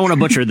Twitter. But I don't want to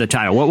butcher the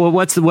title.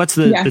 What's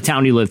the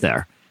town you live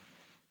there?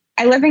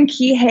 I live in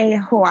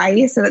Kihei,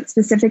 Hawaii, so that's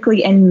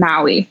specifically in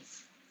Maui.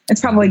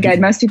 It's probably good.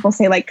 Most people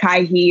say like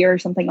Kaihi or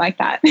something like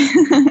that.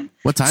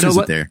 What time is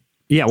it there?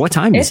 Yeah, what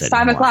time is it? It's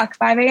 5 o'clock,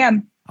 5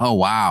 a.m. Oh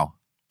wow.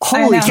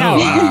 Holy cow!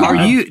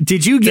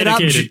 Did you get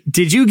Dedicated. up?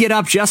 Did you get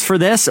up just for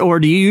this, or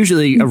do you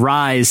usually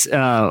arise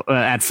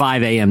at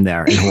 5 a.m.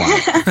 there in Hawaii?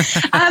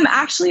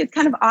 Actually, it's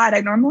kind of odd. I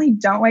normally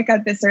don't wake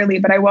up this early,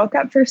 but I woke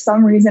up for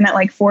some reason at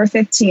like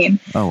 4:15.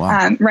 Oh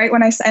wow! Right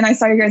when I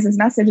saw you guys'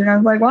 message, and I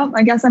was like, well,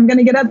 I guess I'm going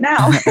to get up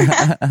now.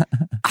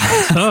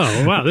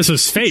 Oh wow! This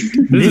was fate.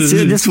 It was.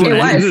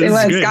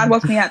 Good. God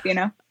woke me up.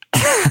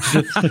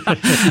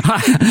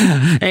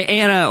 Hey,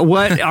 Anna,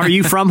 what are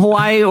you from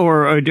Hawaii,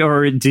 or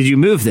did you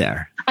move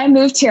there? I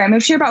moved here.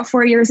 about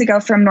 4 years ago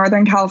from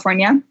Northern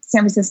California,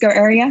 San Francisco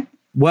area.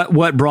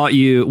 What brought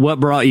you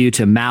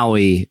to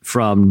Maui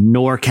from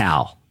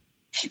NorCal?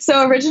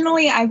 So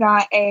originally I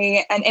got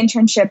an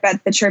internship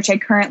at the church I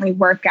currently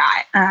work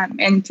at.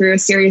 And through a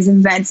series of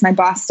events, my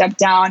boss stepped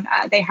down.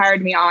 They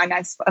hired me on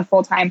as a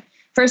full-time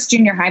first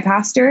junior high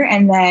pastor.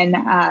 And then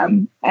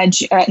now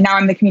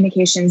I'm the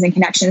communications and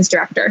connections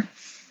director.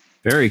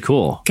 Very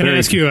cool. Can I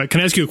ask you a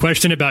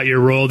question about your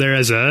role there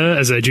as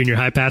a junior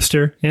high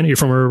pastor? Anna, your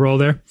former role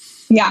there?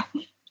 Yeah.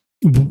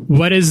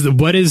 What is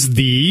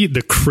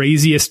the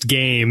craziest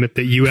game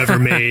that you ever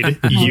made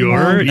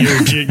your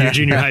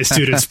junior high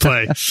students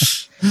play?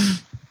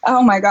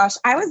 Oh my gosh.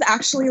 I was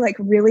actually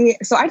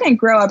so I didn't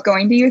grow up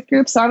going to youth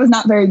groups, so I was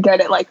not very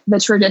good at the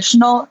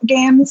traditional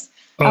games.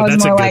 Oh, I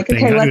was more like, thing.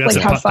 okay, let's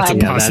have fun.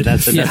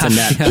 That's a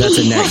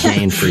net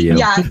gain for you.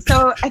 Yeah.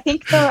 So I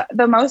think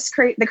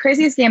the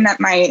craziest game that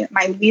my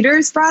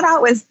leaders brought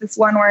out was this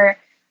one where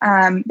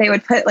they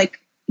would put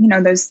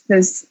those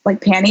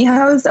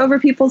pantyhose over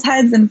people's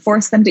heads and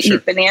force them to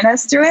eat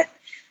bananas through it.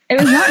 It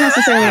was not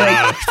necessarily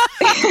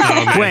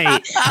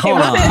wait,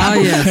 hold on.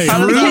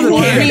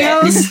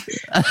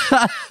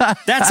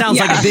 That sounds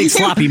like a big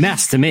sloppy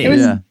mess to me. It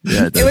was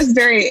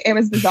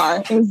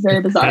bizarre. It was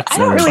very bizarre. I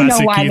don't really know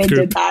why they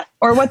did that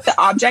or what the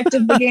object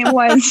of the game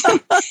was.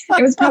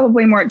 It was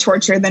probably more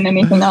torture than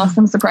anything else.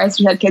 I'm surprised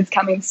we had kids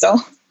coming still.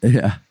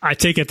 Yeah, I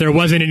take it there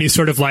wasn't any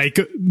sort of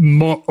there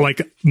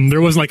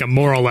wasn't a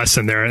moral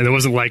lesson there, and it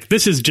wasn't like,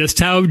 this is just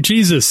how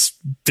Jesus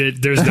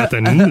did. There's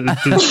nothing. There's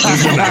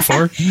no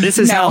metaphor. This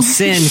is how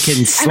sin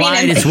can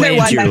slide its way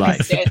into your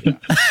life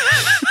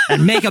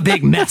and make a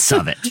big mess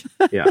of it.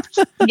 Yeah,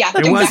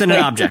 it wasn't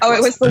an object. Oh,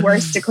 it was the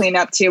worst to clean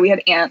up too. We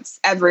had ants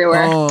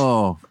everywhere.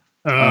 Oh.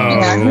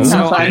 Yeah,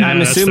 so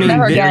I'm assuming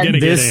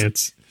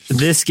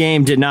this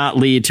game did not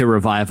lead to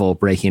revival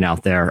breaking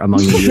out there among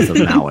the youth of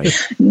Maui.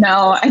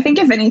 No, I think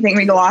if anything,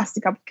 we lost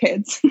a couple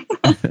kids.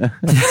 All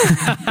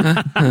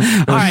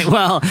right.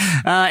 Well,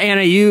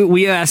 Anna,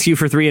 we asked you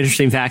for 3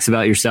 interesting facts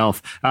about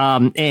yourself.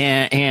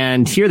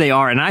 And here they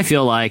are. And I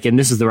feel like, and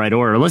this is the right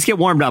order. Let's get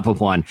warmed up with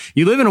one.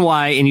 You live in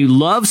Hawaii and you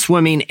love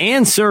swimming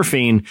and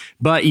surfing,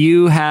 but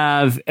you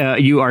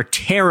are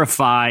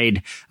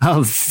terrified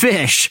of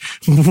fish.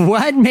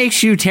 What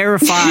makes you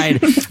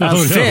terrified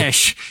of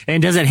fish?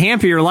 And does it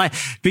hamper your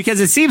life? Because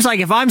it seems like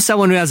if I'm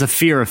someone who has a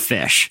fear of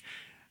fish,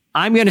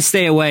 I'm going to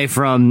stay away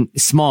from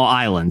small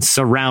islands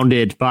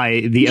surrounded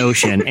by the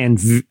ocean and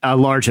a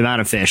large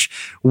amount of fish.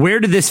 Where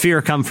did this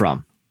fear come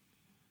from?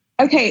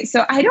 Okay,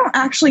 so I don't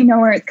actually know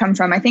where it's come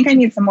from. I think I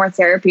need some more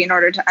therapy in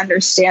order to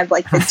understand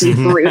like the deep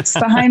roots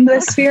behind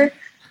this fear.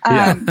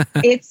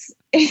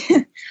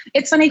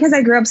 It's funny because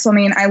I grew up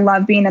swimming. I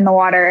love being in the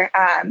water.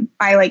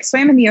 I like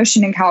swam in the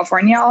ocean in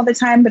California all the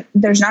time, but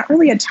there's not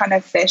really a ton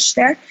of fish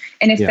there.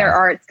 And if there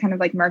are, it's kind of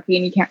like murky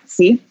and you can't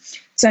see.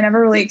 So I never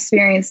really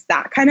experienced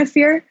that kind of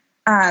fear.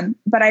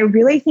 But I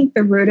really think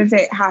the root of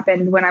it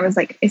happened when I was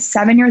like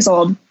 7 years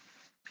old.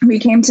 We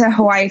came to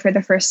Hawaii for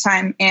the first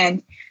time,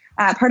 and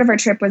part of our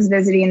trip was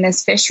visiting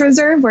this fish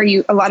reserve where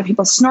a lot of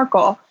people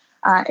snorkel.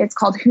 It's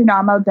called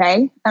Hunama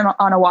Bay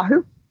on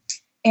Oahu.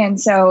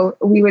 And so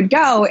we would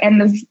go, and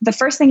the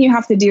first thing you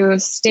have to do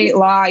is state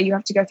law. You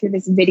have to go through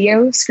this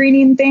video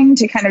screening thing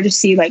to kind of just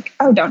see like,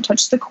 oh, don't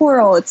touch the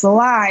coral. It's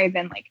alive.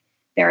 And like,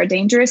 there are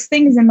dangerous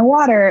things in the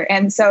water.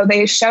 And so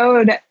they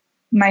showed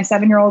my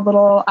 7-year-old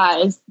little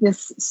eyes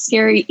this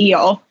scary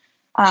eel,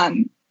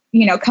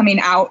 coming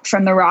out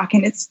from the rock.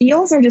 And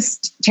eels are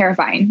just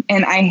terrifying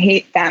and I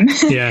hate them.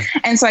 Yeah.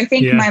 And so I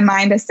think my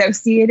mind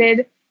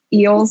associated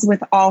eels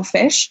with all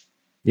fish.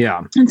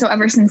 Yeah. And so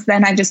ever since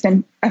then, I've just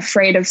been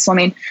afraid of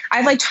swimming.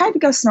 I've like tried to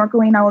go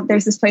snorkeling.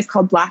 There's this place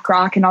called Black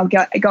Rock, and I'll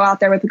go out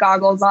there with the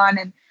goggles on.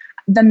 And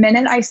the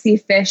minute I see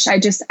fish, I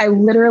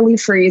literally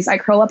freeze. I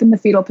curl up in the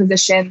fetal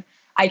position.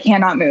 I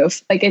cannot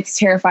move. Like, it's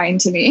terrifying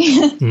to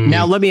me.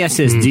 Now, let me ask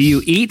this. Do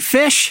you eat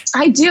fish?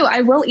 I do.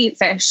 I will eat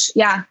fish.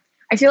 Yeah.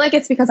 I feel like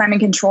it's because I'm in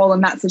control in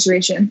that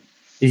situation.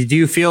 Do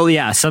you feel,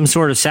 some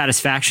sort of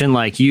satisfaction,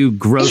 like you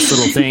gross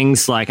little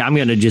things, like I'm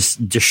going to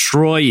just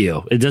destroy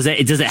you? Does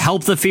it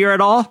help the fear at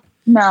all?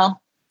 No.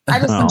 I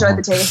just enjoy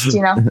the taste,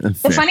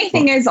 The funny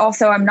thing is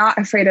also, I'm not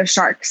afraid of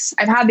sharks.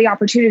 I've had the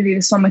opportunity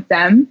to swim with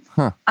them,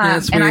 and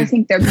I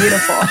think they're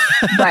beautiful.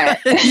 But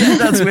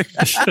that's weird.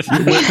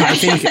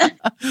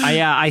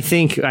 I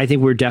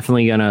think we're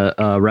definitely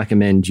gonna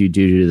recommend you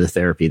do the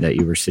therapy that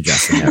you were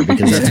suggesting there,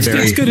 because that's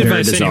very, good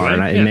very bizarre,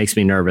 anyway. And it makes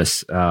me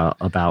nervous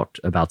about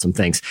some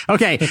things.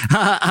 Okay,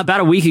 about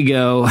a week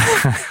ago,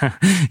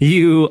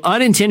 you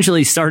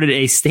unintentionally started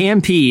a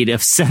stampede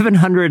of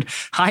 700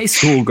 high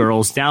school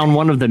girls down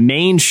one of the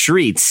main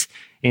streets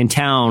in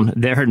town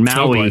there in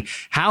Maui.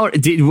 How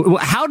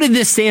did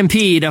this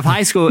stampede of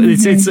high school?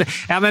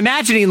 I'm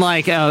imagining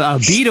like a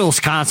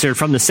Beatles concert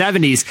from the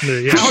 70s.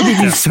 How did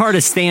you start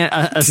a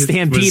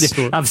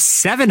stampede of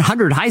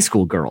 700 high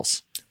school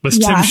girls? Was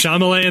Tim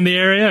Chalamet in the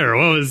area, or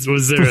what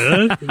was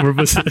there?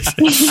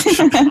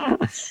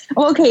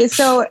 Okay,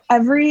 so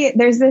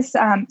there's this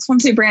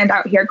swimsuit brand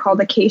out here called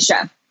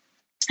Acacia.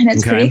 And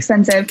it's pretty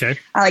expensive,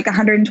 like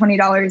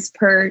 $120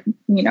 per,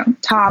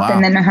 top,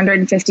 and then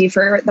 $150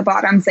 for the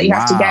bottoms that you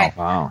have to get.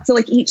 Wow. So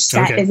like each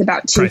set is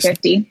about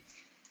 $250.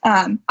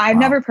 I've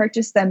never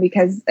purchased them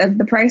because of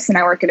the price, and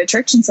I work at a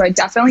church, and so I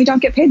definitely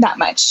don't get paid that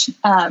much.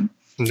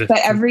 But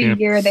every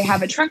year they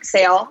have a trunk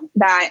sale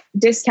that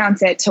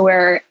discounts it to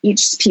where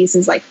each piece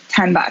is like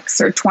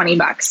 $10 or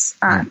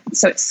 $20.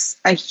 So it's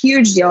a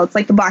huge deal. It's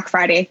like the Black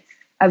Friday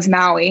of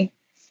Maui.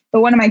 But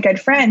one of my good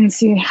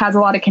friends who has a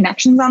lot of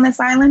connections on this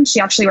island,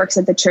 she actually works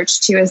at the church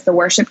too as the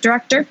worship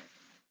director.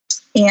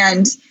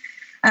 And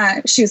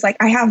she was like,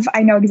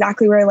 I know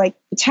exactly where like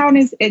the town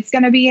it's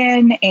going to be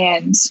in,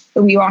 and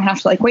we won't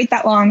have to like wait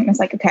that long. And I was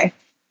like, okay.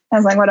 I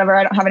was like, whatever,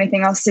 I don't have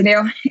anything else to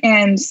do.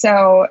 And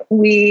so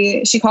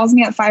she calls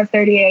me at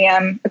 5:30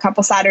 a.m. a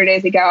couple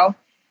Saturdays ago.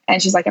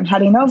 And she's like, I'm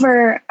heading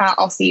over.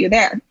 I'll see you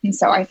there. And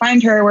so I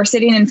find her. We're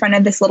sitting in front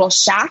of this little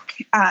shack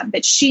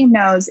that she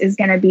knows is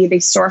going to be the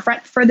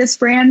storefront for this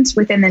brand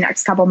within the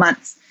next couple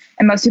months.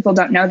 And most people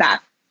don't know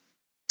that.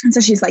 And so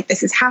she's like,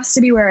 this has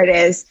to be where it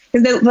is.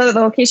 Because the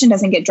location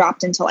doesn't get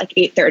dropped until like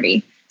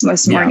 8:30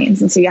 most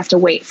mornings. And so you have to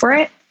wait for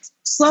it.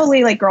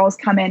 Slowly, like, girls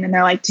come in and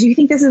they're like, do you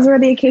think this is where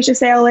the Acacia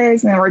sale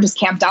is? And then we're just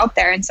camped out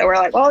there. And so we're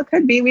like, well, it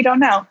could be. We don't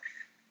know.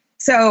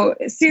 So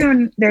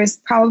soon there's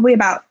probably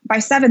by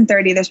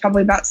 7:30, there's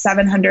probably about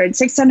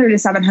 600 to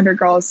 700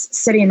 girls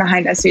sitting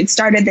behind us. We'd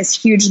started this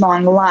huge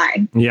long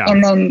line. Yeah.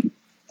 And then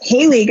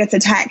Haley gets a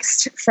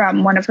text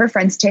from one of her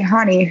friends,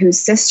 Tehani, whose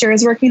sister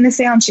is working the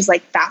sale. And she's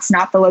like, that's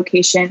not the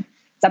location.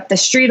 It's up the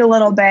street a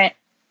little bit.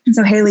 And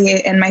so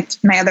Haley and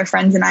my other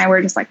friends and I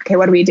were just like, okay,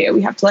 what do?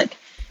 We have to like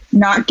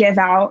not give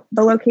out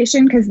the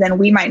location, because then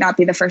we might not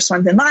be the first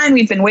ones in line.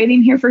 We've been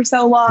waiting here for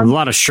so long. A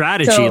lot of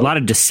strategy, a lot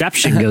of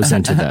deception goes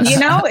into this.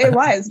 It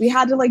was. We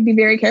had to like be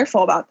very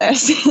careful about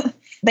this.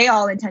 they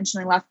all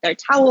intentionally left their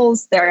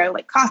towels, their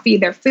like coffee,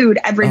 their food,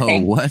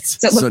 everything. Oh, what?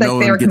 So it looked like no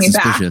they were one gets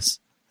coming suspicious.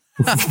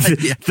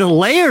 The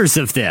layers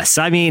of this.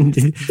 I mean,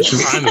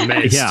 I'm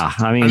amazed. yeah,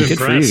 I mean, good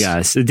for you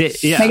guys.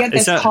 Yeah, I get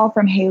this call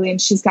from Haley, and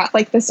she's got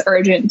like this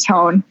urgent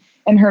tone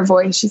in her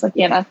voice. She's like,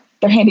 Anna,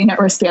 they're handing out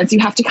wristbands. You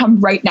have to come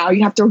right now.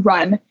 You have to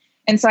run.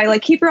 And so I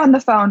like keep her on the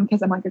phone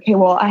because I'm like, okay,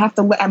 well,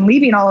 I'm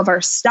leaving all of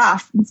our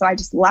stuff. And so I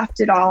just left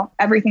it all,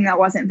 everything that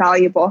wasn't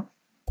valuable.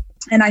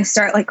 And I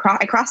start like,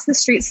 I cross the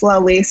street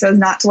slowly so as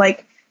not to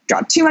like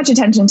draw too much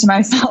attention to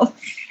myself.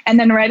 And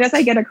then right as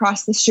I get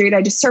across the street,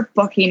 I just start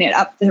booking it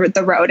up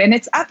the road, and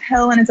it's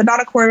uphill and it's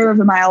about a quarter of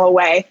a mile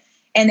away.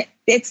 And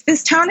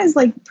this town is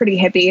like pretty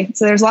hippie.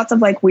 So there's lots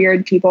of like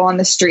weird people on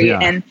the street,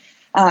 and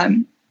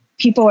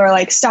people are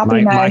like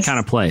stopping us. My kind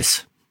of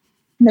place.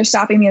 They're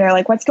stopping me. They're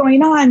like, what's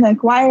going on?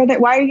 Like, why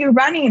are you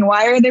running?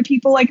 Why are there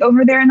people like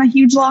over there in a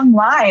huge long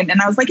line? And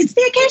I was like, it's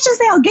the acacia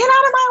sale. Get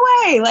out of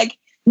my way. Like,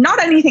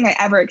 not anything I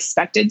ever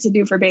expected to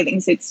do for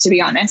bathing suits, to be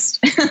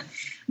honest,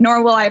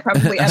 nor will I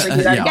probably ever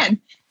do that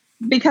again.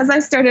 Because I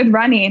started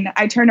running,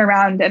 I turn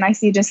around and I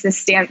see just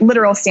this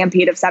literal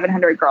stampede of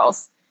 700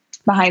 girls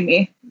behind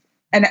me.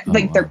 And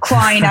they're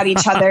clawing at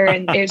each other,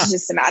 and it was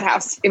just a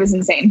madhouse. It was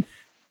insane.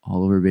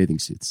 All over bathing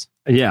suits.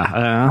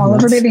 Yeah. All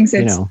over bathing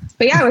suits.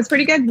 But yeah, it was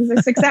pretty good. It was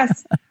a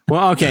success.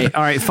 Well, okay.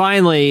 All right.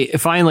 Finally,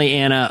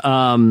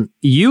 Anna,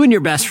 you and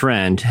your best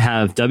friend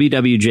have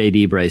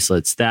WWJD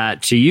bracelets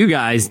that to you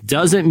guys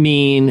doesn't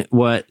mean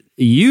what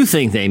you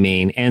think they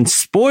mean. And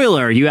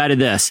spoiler, you added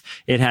this.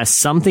 It has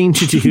something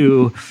to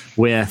do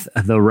with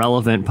the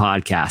Relevant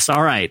podcast.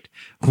 All right.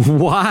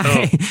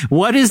 Why?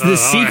 What is the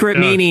secret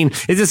meaning?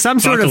 Is it some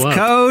sort of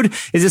code?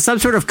 Is it some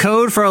sort of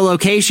code for a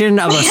location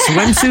of a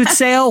swimsuit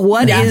sale?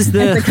 What is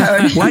the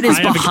code? What is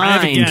behind? I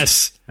have a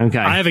guess. Okay.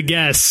 I have a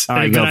guess,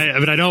 right, but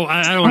I don't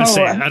want to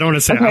say it. I don't want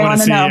to say it.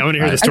 I want to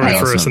hear the story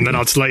first, and then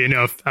I'll just let you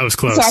know if I was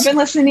close. So I've been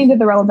listening to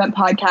the Relevant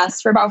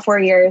podcast for about 4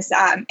 years.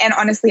 And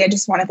honestly, I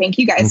just want to thank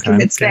you guys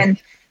because it's been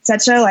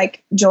such a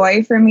like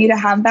joy for me to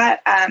have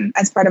that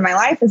as part of my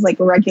life, as like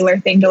a regular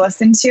thing to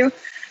listen to.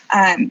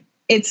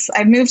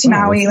 I moved to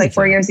Maui like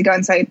 4 years ago.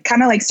 And so I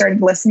kind of like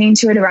started listening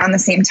to it around the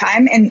same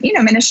time. And,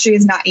 ministry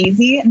is not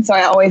easy. And so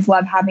I always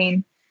love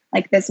having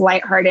like this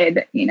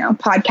lighthearted,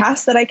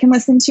 podcast that I can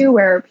listen to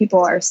where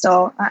people are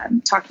still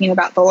talking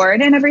about the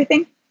Lord and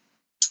everything.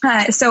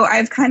 So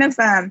I've kind of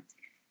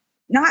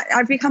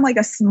I've become like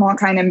a small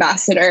kind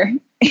ambassador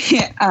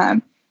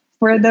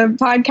for the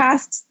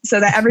podcast so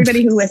that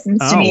everybody who listens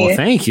to me,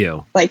 thank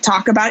you, like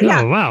talk about it.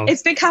 Yeah. Wow.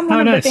 It's become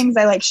one of the things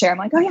I like share. I'm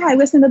like, oh yeah, I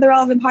listened to the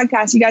Relevant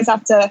podcast. You guys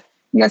have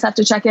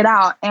to check it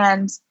out.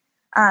 And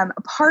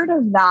a part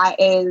of that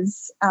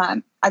is,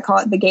 I call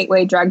it the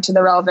gateway drug to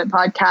the Relevant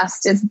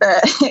podcast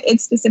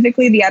it's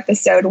specifically the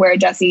episode where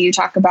Jesse, you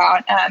talk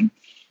about,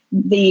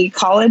 the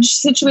college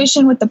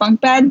situation with the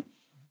bunk bed.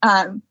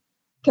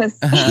 Cause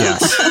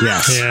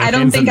yes. I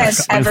don't think I've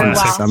ever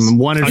laughed. I'm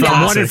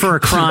wanted for a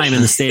crime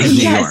in the state of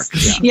New York.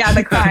 Yeah,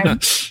 the crime.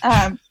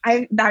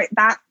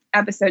 That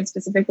episode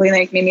specifically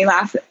like made me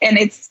laugh, and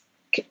it's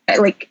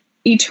like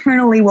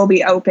eternally will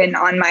be open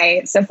on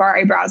my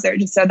Safari browser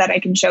just so that I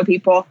can show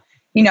people,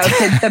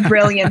 the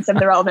brilliance of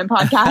the Relevant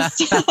podcast.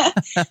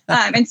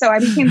 And so I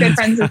became good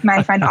friends with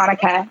my friend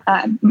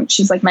Annika.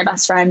 She's like my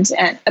best friend,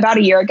 and about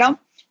a year ago.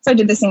 So I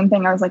did the same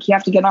thing. I was like, you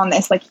have to get on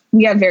this. Like,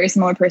 we have very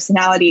similar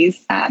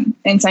personalities.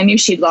 And so I knew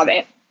she'd love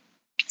it.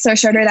 So I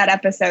showed her that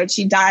episode.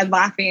 She died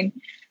laughing.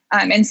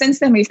 And since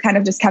then, we've kind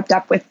of just kept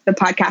up with the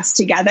podcast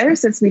together.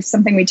 So it's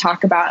something we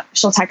talk about.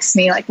 She'll text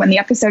me like when the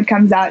episode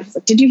comes out. She's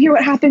like, did you hear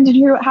what happened? Did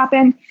you hear what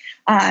happened?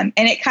 And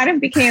it kind of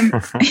became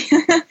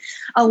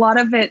a lot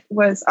of it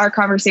was our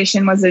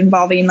conversation was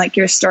involving like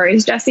your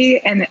stories, Jesse.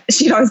 And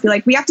she'd always be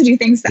like, we have to do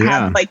things that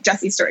have like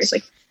Jesse's stories,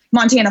 like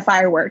Montana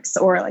fireworks,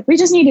 or like, we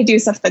just need to do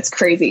stuff that's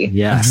crazy.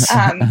 Yes.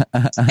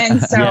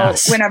 And so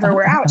whenever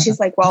we're out, she's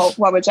like, well,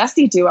 what would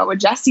Jesse do? What would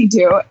Jesse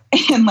do?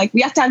 And like,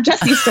 we have to have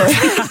Jesse's stories.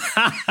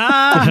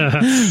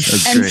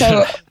 And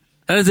so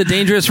that is a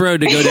dangerous road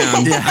to go down.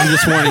 I'm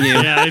just warning you.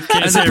 Yeah,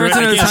 as a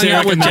person who's hung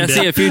out with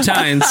Jesse a few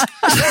times.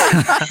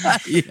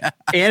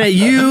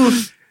 Anna,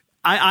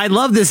 I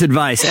love this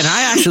advice, and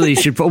I actually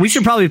we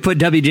should probably put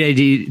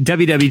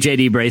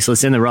WWJD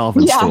bracelets in the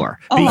Relevant store,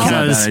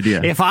 because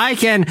if I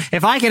can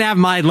have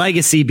my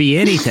legacy be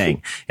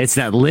anything, it's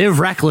that live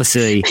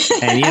recklessly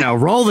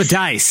and roll the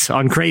dice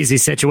on crazy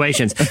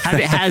situations.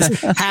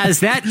 Has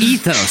that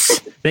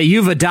ethos that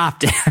you've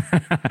adopted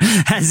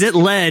has it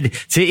led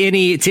to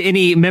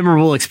any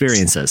memorable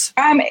experiences?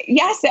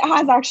 Yes, it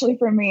has actually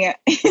for me.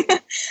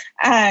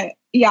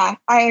 Yeah,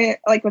 I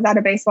was at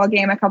a baseball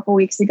game a couple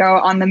weeks ago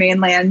on the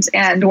mainland,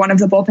 and one of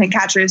the bullpen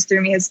catchers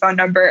threw me his phone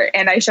number,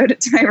 and I showed it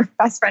to my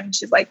best friend, and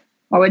she's like,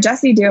 what would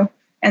Jesse do?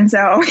 And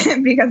so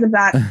because of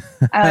that,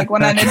 I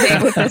went on a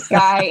date with this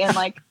guy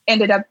and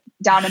ended up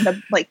down in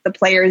the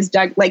players'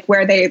 dug,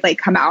 where they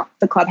come out,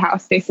 the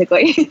clubhouse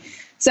basically.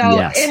 So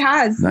it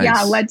has,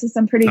 Nice. led to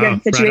some pretty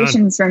good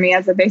situations for me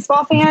as a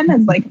baseball fan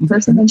and like a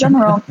person in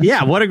general.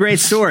 Yeah, what a great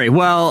story.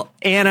 Well,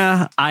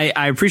 Anna,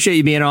 I appreciate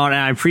you being on,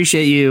 and I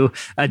appreciate you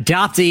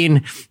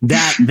adopting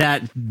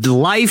that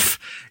life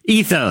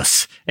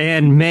ethos,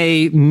 and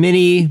may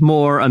many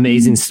more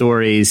amazing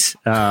stories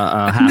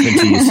happen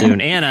to you soon.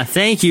 Anna,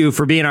 thank you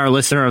for being our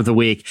listener of the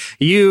week.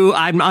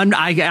 I'm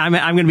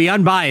going to be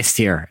unbiased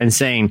here and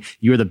saying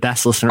you're the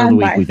best listener of the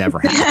week we've ever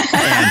had.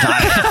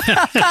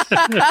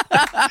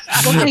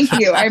 Well, thank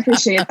you. I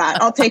appreciate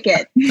that. I'll take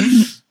it.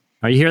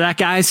 Are you hear that,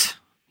 guys?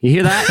 You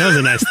hear that? That was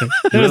a nice thing.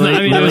 I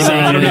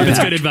don't know if it's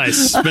good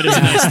advice, but it's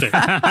a nice thing.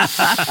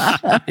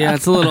 Yeah,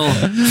 it's a little.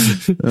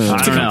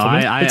 I don't know.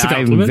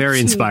 I'm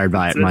very inspired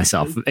by it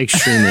myself.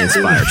 Extremely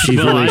inspired. She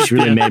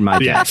really made my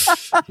day.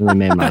 Really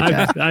made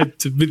my day.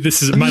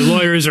 This is my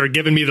lawyers are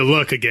giving me the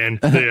look again.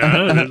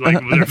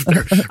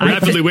 They're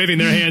rapidly waving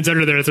their hands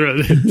under their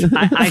throat.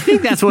 I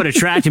think that's what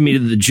attracted me to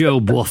the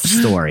Joe Buff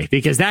story,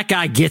 because that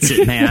guy gets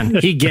it, man.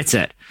 He gets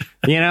it.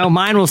 You know,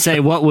 mine will say,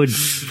 what would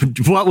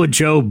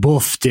Joe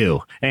Buff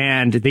do?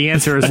 And the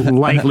answer is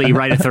likely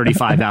write a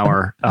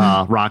 35-hour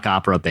rock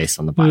opera based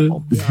on the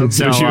Bible.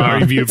 So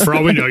for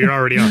all we know, you're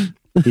already on.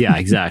 Yeah,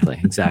 exactly.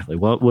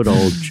 What would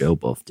old Joe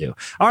Buff do?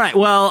 All right.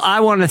 Well, I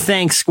want to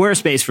thank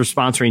Squarespace for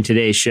sponsoring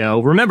today's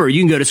show. Remember,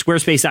 you can go to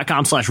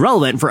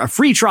squarespace.com/relevant for a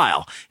free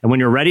trial. And when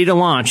you're ready to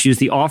launch, use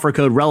the offer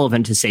code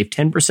relevant to save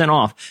 10%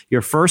 off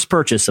your first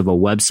purchase of a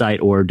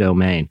website or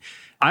domain.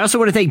 I also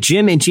want to thank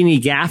Jim and Jeannie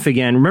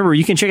Gaffigan. Remember,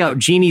 you can check out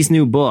Jeannie's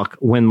new book,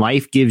 When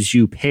Life Gives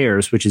You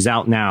Pears, which is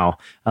out now.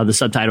 The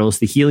subtitle is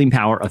The Healing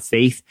Power of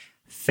Faith,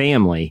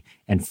 Family,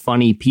 and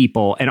Funny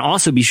People. And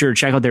also be sure to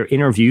check out their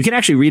interview. You can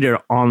actually read it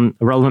on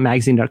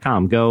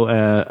relevantmagazine.com.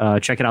 Go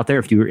check it out there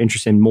if you're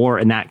interested in more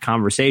in that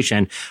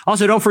conversation.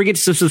 Also, don't forget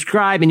to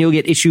subscribe, and you'll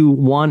get issue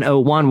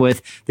 101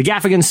 with the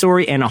Gaffigan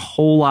story and a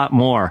whole lot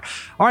more.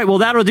 All right, well,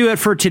 that'll do it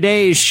for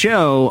today's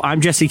show.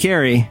 I'm Jesse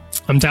Carey.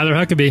 I'm Tyler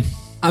Huckabee.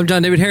 I'm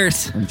John David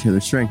Harris. I'm Taylor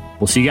String.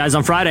 We'll see you guys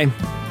on Friday.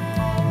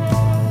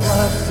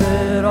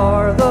 Blessed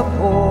are the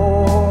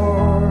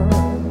poor,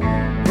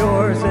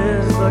 yours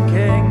is the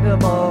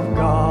kingdom of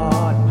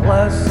God.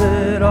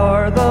 Blessed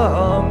are the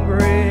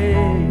hungry,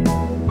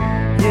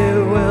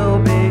 you will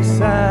be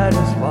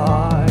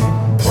satisfied.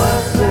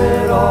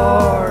 Blessed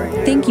are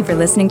you. Thank you for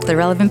listening to the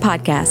Relevant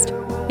Podcast.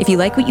 If you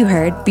like what you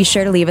heard, be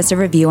sure to leave us a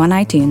review on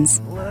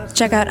iTunes.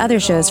 Check out other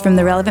shows from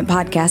the Relevant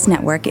Podcast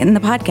Network in the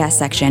podcast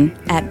section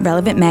at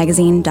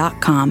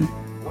relevantmagazine.com.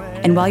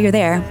 And while you're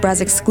there,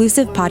 browse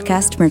exclusive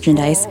podcast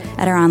merchandise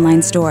at our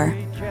online store.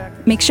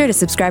 Make sure to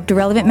subscribe to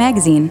Relevant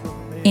Magazine.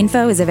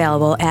 Info is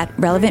available at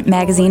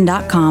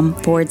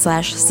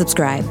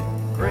relevantmagazine.com/subscribe.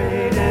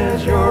 Great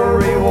is your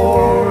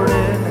reward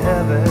in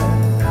heaven.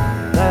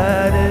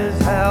 That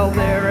is how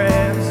their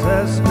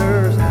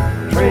ancestors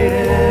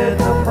treated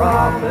the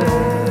prophets.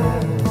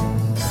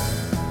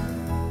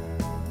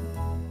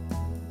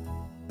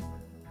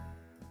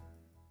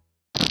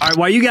 All right,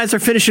 while you guys are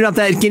finishing up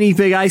that guinea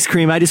pig ice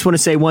cream, I just want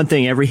to say one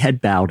thing. Every head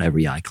bowed,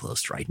 every eye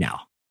closed right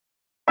now.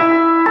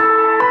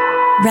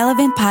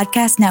 Relevant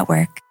Podcast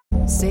Network.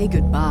 Say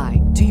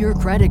goodbye to your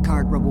credit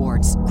card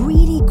rewards.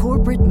 Greedy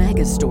corporate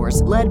mega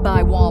stores, led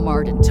by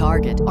Walmart and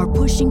Target, are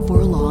pushing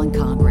for a law in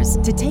Congress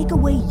to take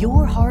away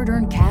your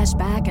hard-earned cash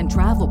back and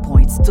travel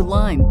points to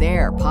line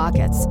their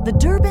pockets. The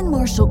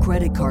Durbin-Marshall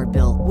credit card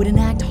bill would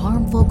enact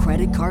harmful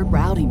credit card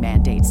routing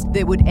mandates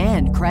that would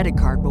end credit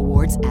card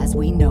rewards as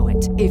we know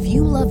it. If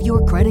you love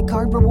your credit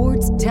card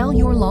rewards, tell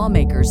your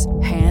lawmakers,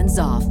 hands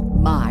off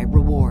my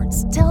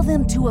rewards. Tell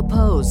them to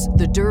oppose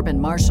the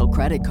Durbin-Marshall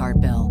credit card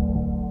bill.